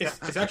 No.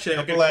 It's actually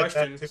a good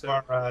question. To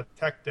our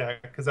tech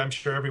deck, because I'm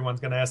sure everyone's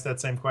going to ask that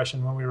same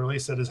question when we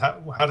release it: is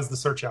how does the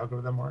search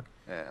algorithm work?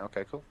 Yeah.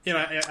 Okay. Cool.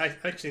 I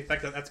actually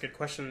think that's a good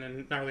question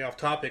and not really off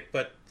topic,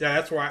 but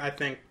that's where I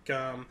think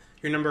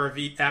your number of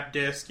app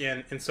disk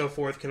and so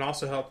forth can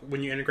also help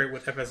when you integrate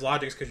with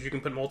FSLogix, because you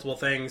can put multiple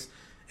things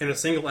in a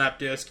single app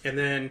disk and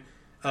then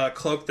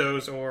cloak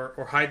those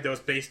or hide those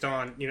based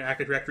on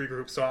Active Directory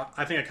groups. So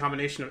I think a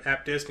combination of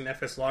AppDisk and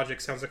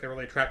FSLogix sounds like a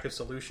really attractive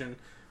solution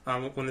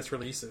when this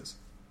releases.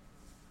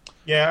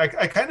 Yeah,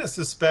 I kind of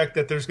suspect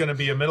that there's going to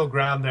be a middle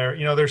ground there.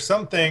 There's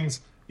some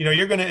things,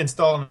 you're going to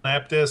install an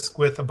app disk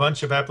with a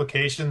bunch of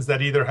applications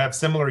that either have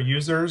similar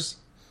users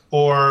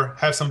or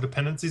have some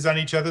dependencies on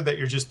each other that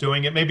you're just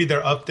doing it. Maybe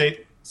their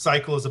update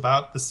cycle is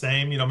about the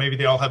same. Maybe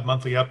they all have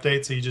monthly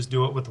updates, so you just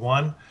do it with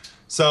one.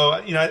 So,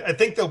 I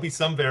think there'll be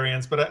some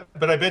variants, but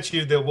I bet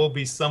you there will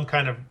be some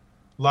kind of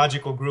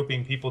logical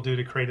grouping people do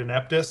to create an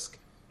app disk.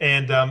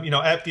 And,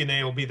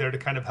 AppDNA will be there to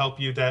kind of help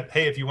you that,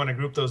 hey, if you want to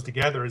group those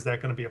together, is that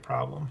going to be a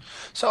problem?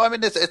 So, I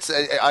mean,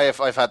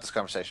 I've had this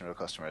conversation with a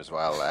customer as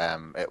well.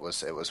 It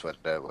was with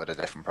a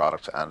different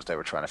product, and they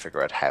were trying to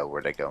figure out how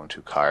were they going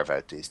to carve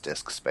out these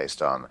disks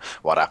based on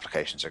what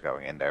applications are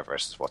going in there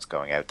versus what's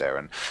going out there.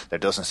 And there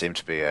doesn't seem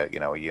to be a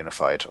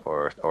unified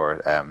or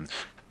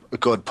a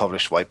good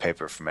published white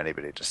paper from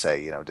anybody to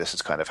say, this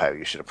is kind of how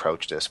you should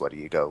approach this, whether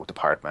you go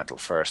departmental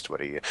first,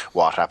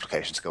 what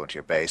applications go into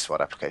your base,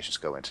 what applications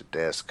go into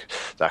disk,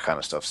 that kind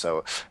of stuff.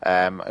 So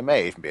it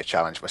may even be a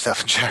challenge myself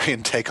and Jerry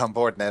and take on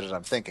board now that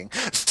I'm thinking.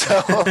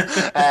 So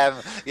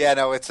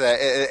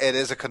it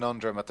is a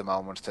conundrum at the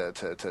moment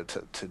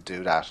to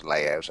do that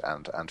layout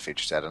and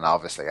feature set, and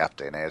obviously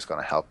AppDNA is going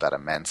to help that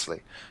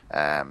immensely.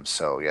 I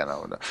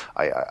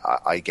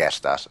get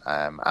that,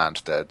 and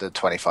the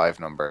 25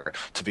 number,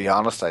 to be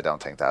honest, I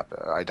don't think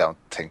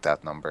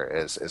that number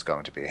is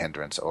going to be a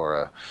hindrance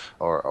or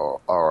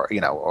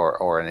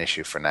an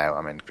issue for now.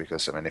 I mean,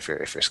 because if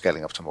you're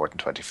scaling up to more than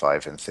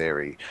 25 in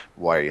theory,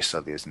 why are you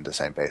still using the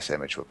same base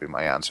image would be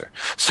my answer.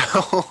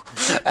 So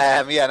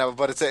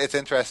but it's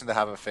interesting to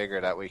have a figure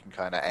that we can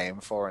kind of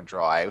aim for and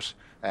draw out.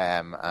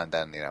 And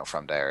then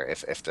from there,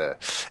 if the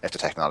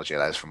technology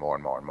allows for more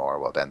and more and more,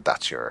 well, then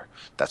that's your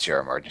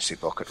emergency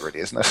bucket, really,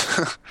 isn't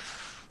it?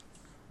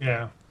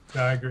 Yeah,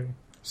 I agree.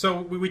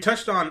 So we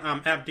touched on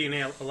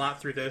AppDNA a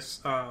lot through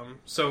this.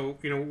 So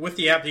with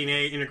the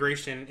AppDNA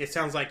integration, it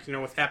sounds like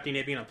with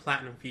AppDNA being a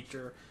platinum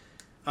feature,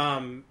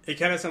 it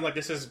kind of sounds like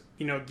this is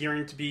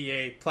gearing to be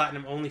a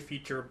platinum only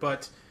feature.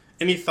 But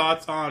any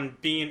thoughts on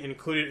being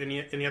included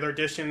in the other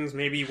editions,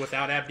 maybe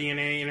without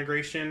AppDNA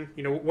integration?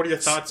 What are your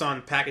thoughts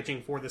on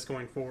packaging for this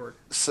going forward?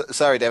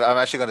 Sorry, Dave, I'm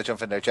actually going to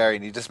jump in there, Jerry,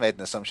 and you just made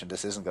an assumption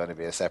this isn't going to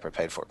be a separate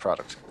paid-for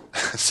product.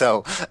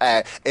 So,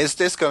 is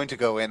this going to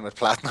go in with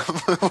Platinum?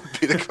 Would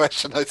be the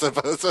question, I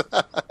suppose.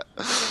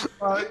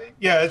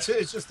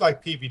 It's just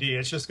like PVD.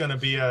 It's just going to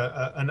be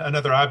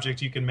another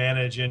object you can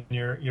manage in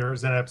your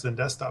XenApps and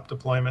desktop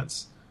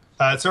deployments.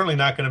 It's certainly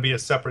not going to be a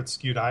separate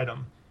SKU'd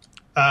item.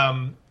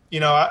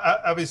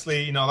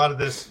 Obviously, a lot of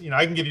this,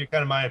 I can give you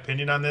kind of my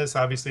opinion on this.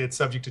 Obviously, it's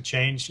subject to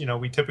change.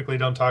 We typically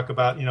don't talk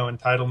about,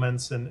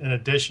 entitlements and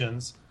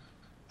additions.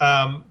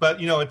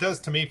 But, it does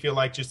to me feel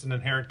like just an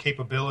inherent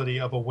capability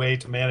of a way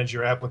to manage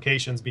your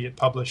applications, be it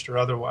published or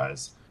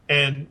otherwise.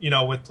 And,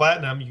 with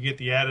Platinum, you get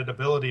the added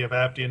ability of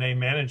AppDNA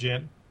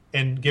management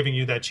and giving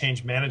you that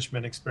change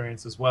management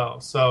experience as well.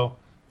 So,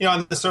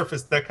 on the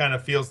surface, that kind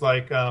of feels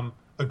like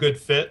a good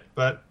fit,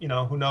 but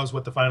who knows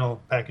what the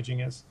final packaging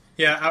is.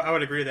 Yeah, I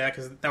would agree with that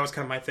because that was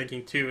kind of my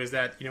thinking too. Is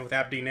that with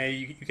App DNA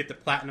you get the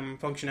Platinum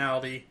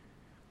functionality,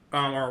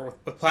 or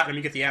with Platinum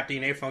you get the App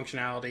DNA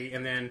functionality,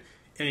 and then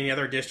in any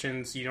other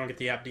editions you don't get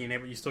the App DNA,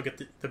 but you still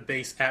get the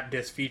base App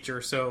Disk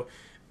feature. So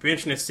it'll be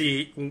interesting to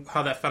see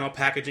how that final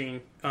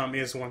packaging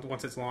is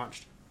once it's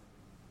launched.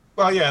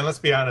 Well, yeah, and let's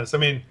be honest. I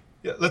mean,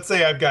 let's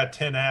say I've got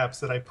 10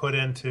 apps that I put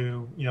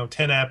into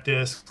 10 app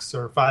disks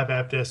or 5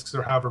 app disks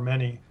or however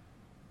many.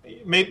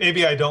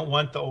 Maybe I don't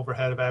want the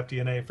overhead of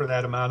AppDNA for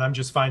that amount. I'm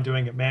just fine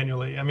doing it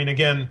manually. I mean,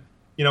 again,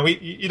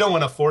 you don't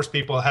want to force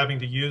people having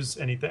to use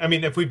anything. I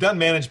mean, if we've done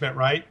management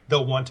right,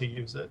 they'll want to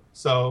use it.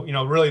 So,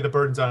 really the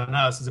burden's on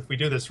us is if we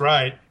do this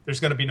right, there's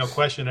going to be no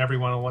question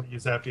everyone will want to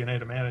use AppDNA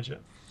to manage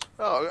it.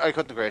 Oh, I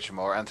couldn't agree with you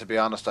more. And to be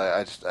honest,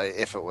 I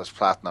if it was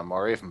Platinum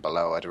or even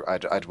below,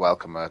 I'd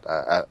welcome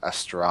a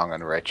strong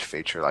and rich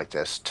feature like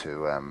this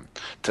to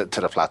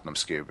the Platinum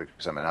SKU,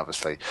 because I mean,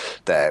 obviously,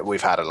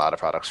 we've had a lot of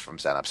products from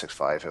ZenApp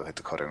 6.5 who hit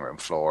the cutting room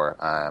floor,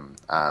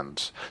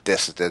 and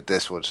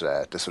this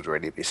would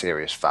really be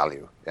serious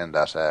value in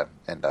that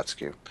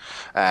SKU.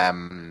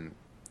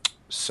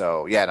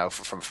 So yeah, no.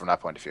 From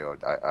that point of view,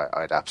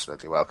 I'd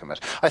absolutely welcome it.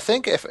 I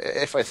think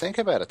if I think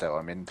about it, though,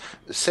 I mean,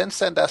 since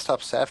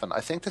ZenDesktop 7, I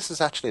think this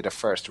is actually the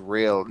first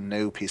real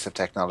new piece of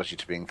technology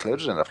to be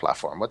included in the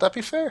platform. Would that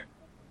be fair?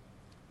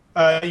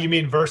 You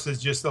mean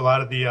versus just a lot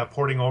of the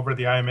porting over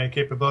the IMA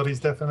capabilities,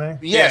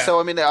 definitely? Yeah.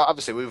 So I mean,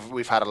 obviously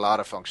we've had a lot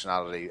of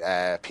functionality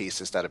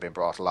pieces that have been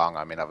brought along.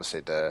 I mean, obviously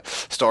the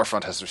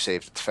storefront has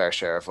received its fair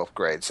share of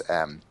upgrades.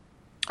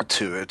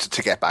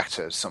 To get back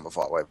to some of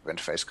what Web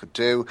Interface could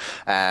do,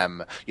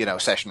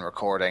 session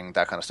recording,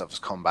 that kind of stuff has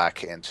come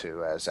back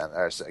into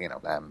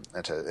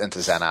into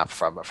ZenApp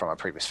from a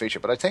previous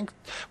feature. But I think,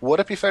 would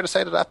it be fair to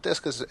say that App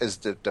Disk is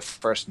the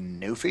first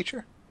new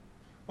feature?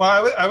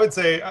 Well, I would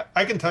say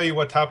I can tell you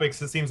what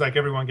topics it seems like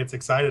everyone gets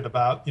excited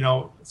about.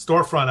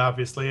 Storefront,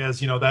 obviously, as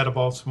that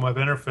evolves from Web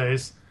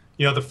Interface.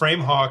 The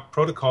FrameHawk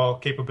protocol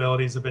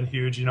capabilities have been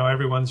huge.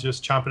 Everyone's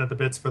just chomping at the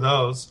bits for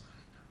those.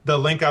 The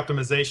link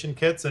optimization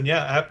kits and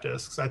app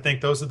disks. I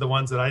think those are the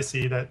ones that I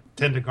see that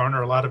tend to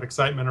garner a lot of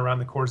excitement around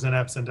the core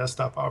ZenApps and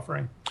desktop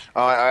offering.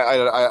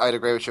 I'd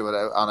agree with you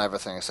on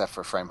everything except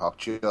for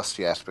FrameHawk just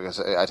yet, because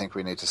I think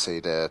we need to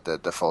see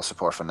the full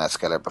support for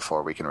NetScaler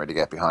before we can really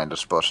get behind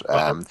it. But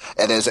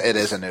it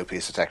is a new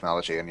piece of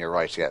technology, and you're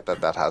right,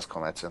 that has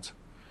come out since.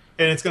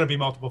 And it's going to be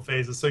multiple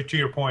phases. So to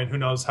your point, who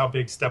knows how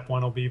big step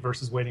 1 will be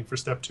versus waiting for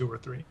step 2 or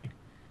 3.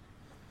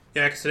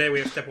 Yeah, because today we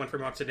have step 1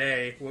 FrameHawk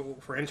today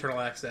for internal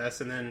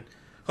access, and then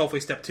hopefully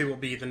step 2 will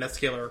be the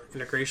NetScaler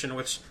integration,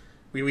 which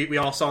we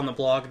all saw on the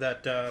blog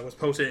that was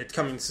posted. It's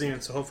coming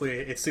soon, so hopefully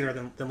it's sooner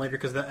than later,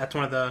 because that's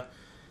one of the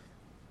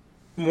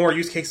more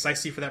use cases I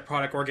see for that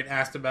product or get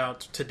asked about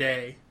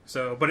today.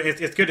 So, but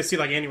it's good to see,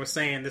 like Andy was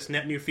saying, this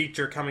net new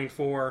feature coming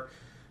for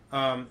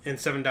in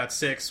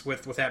 7.6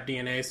 with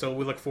AppDNA. So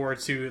we look forward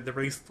to the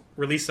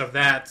release of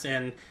that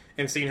and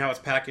seeing how it's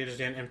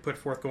packaged and put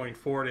forth going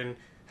forward, and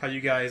how you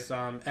guys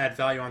add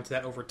value onto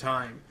that over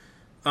time.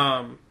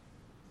 But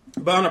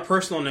on a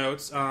personal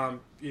note,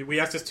 we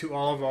asked this to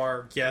all of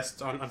our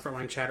guests on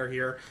Frontline Chatter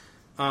here.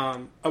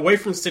 Away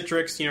from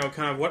Citrix,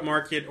 kind of what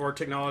market or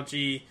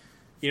technology,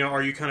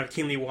 are you kind of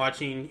keenly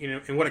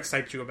watching, and what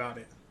excites you about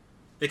it?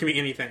 It can be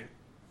anything.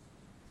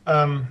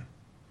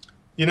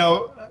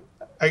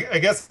 I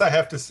guess I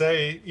have to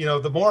say,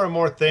 the more and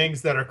more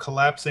things that are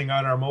collapsing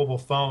on our mobile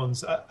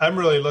phones, I'm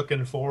really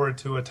looking forward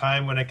to a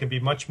time when it can be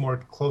much more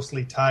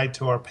closely tied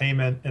to our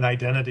payment and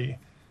identity.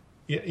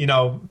 Be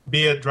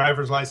it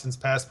driver's license,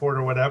 passport,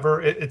 or whatever.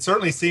 It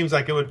certainly seems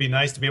like it would be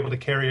nice to be able to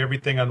carry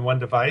everything on one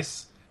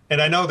device. And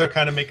I know they're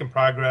kind of making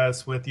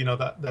progress with,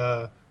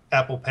 the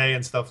Apple Pay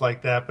and stuff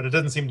like that, but it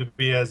doesn't seem to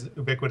be as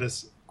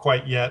ubiquitous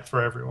quite yet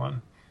for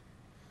everyone.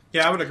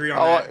 Yeah, I would agree on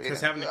that, because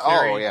having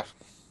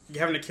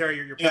to carry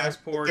your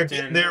passport they're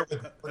getting there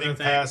with boarding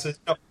passes.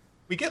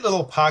 We get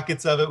little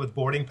pockets of it with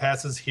boarding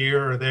passes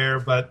here or there,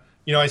 but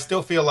I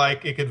still feel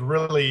like it could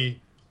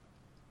really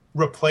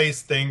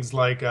replace things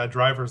like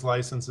driver's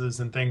licenses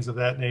and things of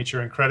that nature,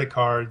 and credit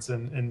cards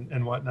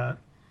and whatnot.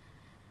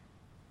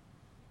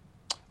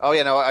 Oh,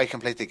 I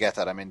completely get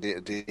that. I mean,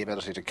 the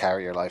ability to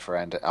carry your life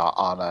around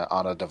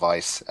on a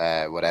device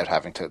without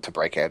having to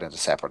break out into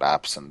separate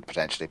apps and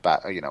potentially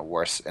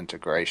worse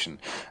integration.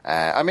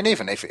 I mean,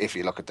 even if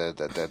you look at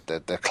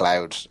the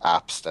cloud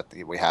apps that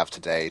we have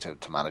today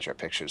to manage our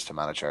pictures, to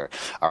manage our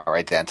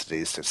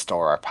identities, to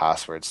store our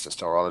passwords, to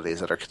store all of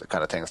these other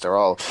kind of things, they're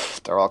all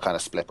kind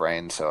of split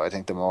brain. So I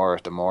think the more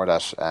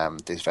that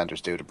these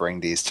vendors do to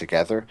bring these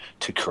together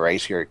to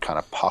create your kind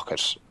of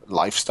pocket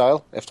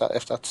lifestyle, if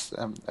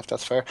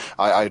that's fair,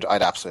 I'd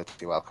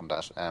absolutely welcome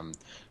that.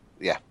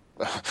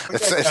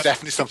 It's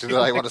definitely something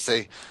that I want to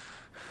see.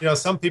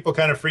 some people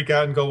kind of freak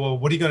out and go, well,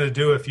 what are you going to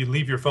do if you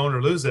leave your phone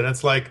or lose it? And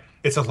it's like,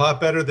 it's a lot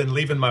better than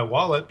leaving my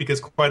wallet because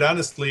quite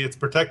honestly, it's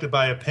protected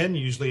by a PIN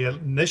usually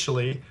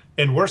initially.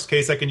 In worst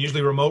case, I can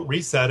usually remote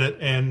reset it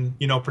and,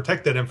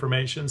 protect that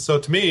information. So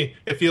to me,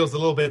 it feels a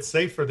little bit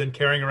safer than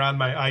carrying around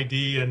my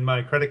ID and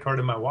my credit card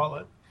in my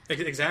wallet.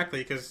 Exactly,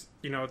 because,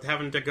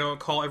 having to go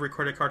call every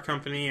credit card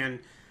company and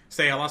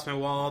say I lost my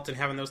wallet and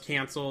having those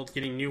canceled,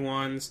 getting new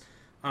ones,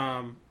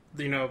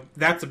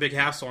 that's a big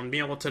hassle. And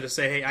being able to just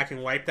say, hey, I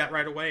can wipe that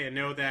right away and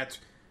know that,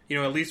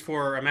 at least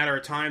for a matter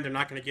of time, they're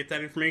not going to get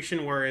that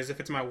information. Whereas if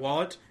it's my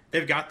wallet,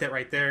 they've got that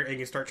right there and you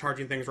can start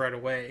charging things right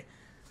away.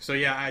 So,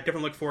 yeah, I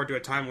definitely look forward to a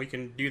time we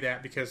can do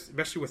that because,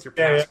 especially with your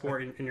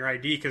passport and your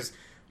ID, because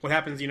what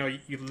happens, you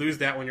lose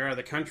that when you're out of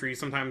the country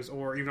sometimes,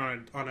 or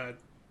even on a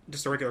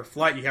just a regular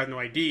flight, you have no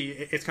ID.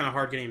 It's kind of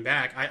hard getting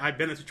back. I've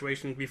been in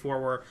situations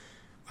before where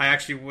I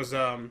actually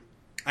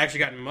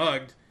got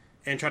mugged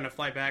and trying to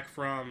fly back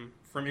from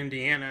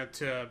Indiana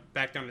to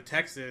back down to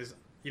Texas.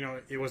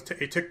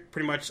 It took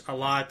pretty much a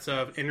lot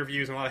of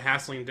interviews and a lot of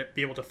hassling to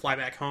be able to fly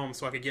back home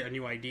so I could get a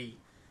new ID.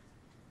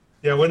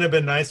 Yeah, wouldn't it have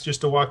been nice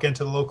just to walk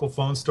into the local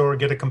phone store,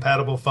 get a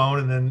compatible phone,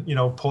 and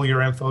then, pull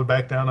your info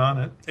back down on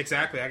it?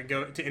 Exactly. I could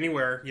go to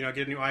anywhere,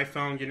 get a new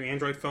iPhone, get a new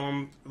Android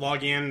phone,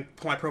 log in,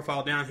 pull my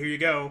profile down, here you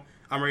go,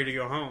 I'm ready to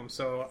go home.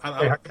 So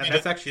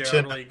that's actually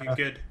a really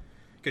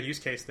good use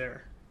case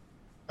there.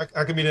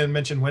 How come you didn't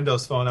mention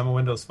Windows Phone? I'm a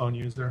Windows Phone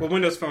user. Well,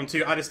 Windows Phone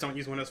too. I just don't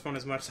use Windows Phone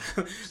as much.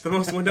 The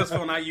most Windows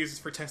Phone I use is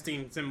for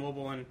testing Zen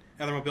Mobile and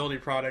other mobility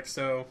products,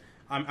 so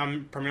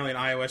I'm primarily an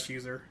iOS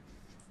user.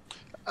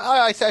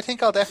 I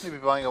think I'll definitely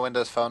be buying a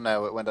Windows Phone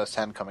now with Windows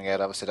 10 coming out.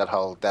 Obviously, that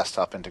whole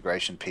desktop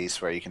integration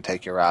piece where you can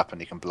take your app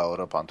and you can blow it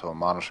up onto a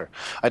monitor.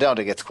 I don't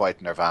think it's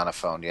quite Nirvana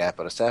phone yet,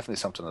 but it's definitely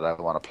something that I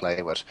want to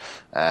play with.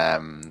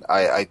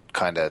 I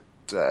kind of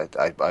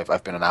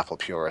I've been an Apple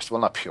purist.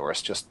 Well, not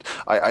purist, just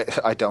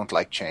I don't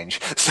like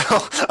change.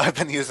 So I've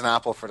been using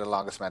Apple for the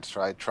longest amount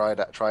of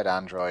time. Tried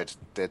Android,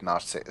 did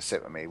not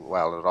sit with me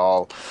well at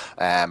all.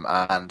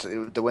 And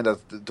the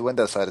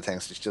Windows side of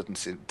things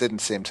just didn't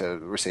seem to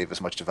receive as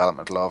much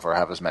development love or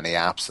have as many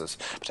apps as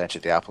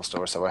potentially the Apple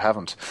Store. So I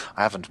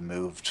haven't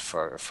moved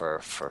for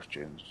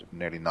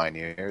nearly 9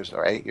 years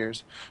or 8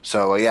 years.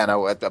 So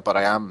but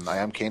I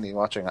am keenly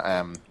watching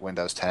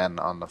Windows 10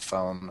 on the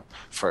phone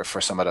for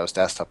some of those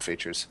desktop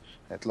features.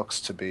 It looks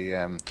to be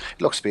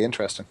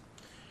interesting.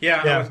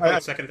 Yeah, I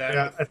would second that.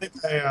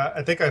 Yeah,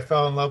 I think I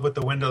fell in love with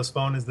the Windows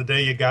Phone is the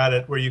day you got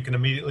it, where you can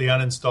immediately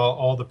uninstall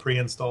all the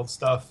pre-installed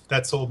stuff.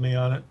 That sold me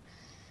on it.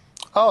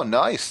 Oh,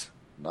 nice.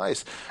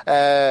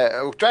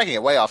 Dragging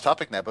it way off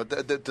topic now, but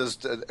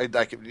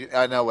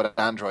I know with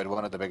Android,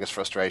 one of the biggest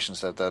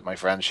frustrations that my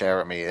friends share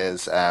with me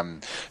is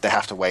they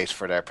have to wait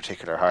for their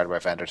particular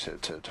hardware vendor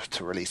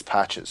to release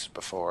patches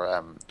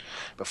before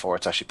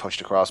it's actually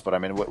pushed across. But I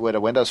mean, with a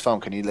Windows Phone,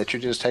 can you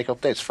literally just take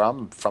updates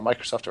from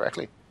Microsoft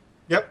directly?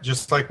 Yep,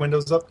 just like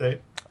Windows Update.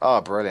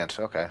 Oh, brilliant.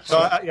 Okay. So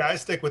I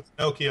stick with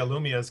Nokia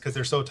Lumias because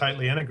they're so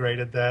tightly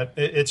integrated that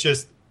it's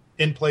just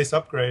in-place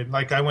upgrade.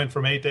 Like I went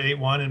from 8 to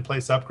 8.1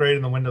 in-place upgrade,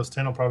 and the Windows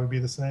 10 will probably be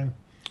the same.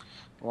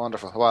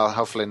 Wonderful. Well,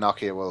 hopefully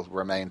Nokia will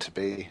remain to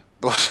be,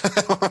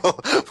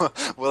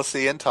 but we'll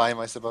see in time,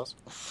 I suppose.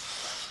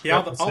 Yeah,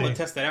 I'll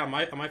test that out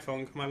on my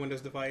phone, my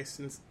Windows device,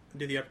 and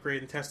do the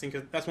upgrade and testing,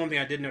 because that's one thing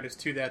I did notice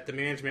too, that the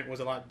management was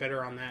a lot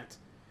better on that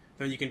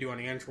than you can do on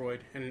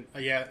Android. And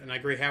and I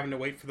agree, having to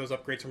wait for those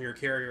upgrades from your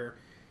carrier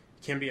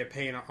can be a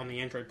pain on the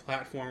Android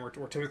platform. Or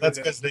typically that's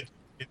because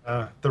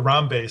the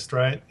ROM based,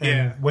 right?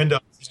 And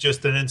Windows is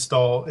just an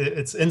install.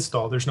 It's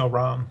install. There's no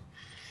ROM.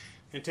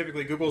 And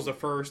typically Google's the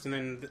first, and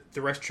then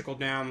the rest trickle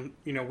down,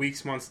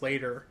 weeks, months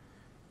later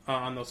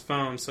on those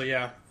phones. So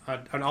yeah,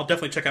 I'll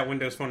definitely check out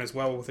Windows Phone as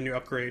well with a new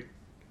upgrade.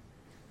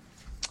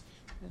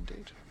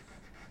 Indeed.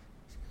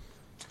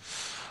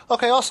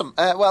 Okay, awesome.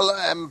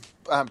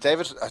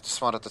 David, I just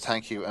wanted to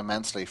thank you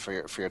immensely for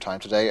your time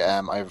today.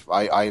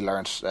 I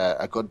learned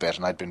a good bit,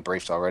 and I'd been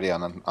briefed already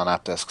on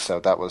AppDisk,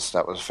 so that was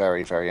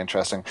very, very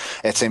interesting.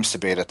 It seems to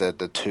be that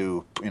the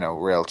two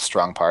real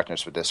strong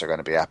partners with this are going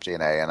to be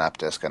AppDNA and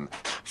AppDisk, and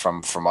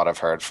from what I've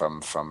heard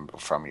from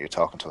you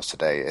talking to us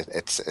today,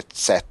 it's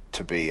set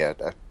to be a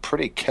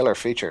pretty killer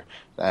feature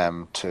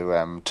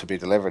to be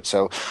delivered.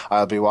 So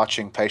I'll be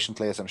watching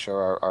patiently, as I'm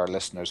sure our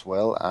listeners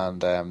will, and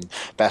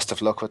best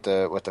of luck with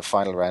the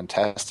final round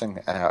testing.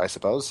 I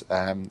suppose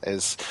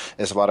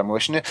is what I'm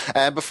wishing you.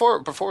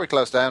 Before we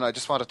close down, I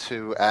just wanted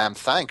to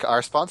thank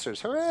our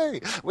sponsors. Hooray!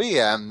 We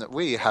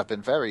have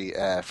been very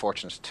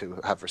fortunate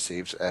to have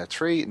received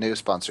 3 new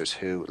sponsors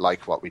who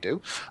like what we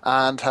do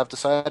and have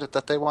decided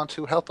that they want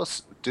to help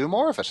us do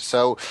more of it.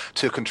 So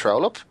to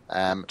ControlUp,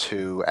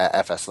 to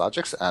FS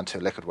Logics, and to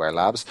Liquidware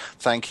Labs,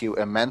 thank you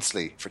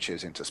immensely for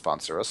choosing to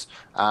sponsor us,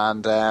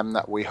 and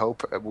we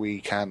hope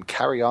we can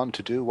carry on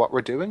to do what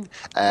we're doing,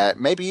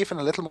 maybe even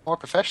a little more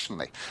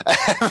professionally.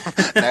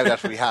 now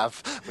that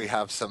we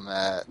have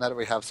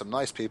some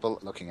nice people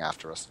looking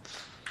after us.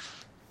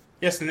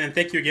 Yes, and then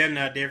thank you again,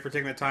 Dave, for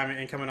taking the time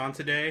and coming on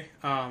today.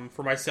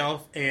 For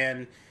myself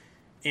and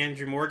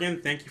Andrew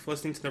Morgan. Thank you for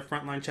listening to the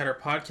Frontline Chatter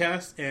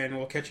podcast, and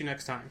we'll catch you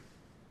next time.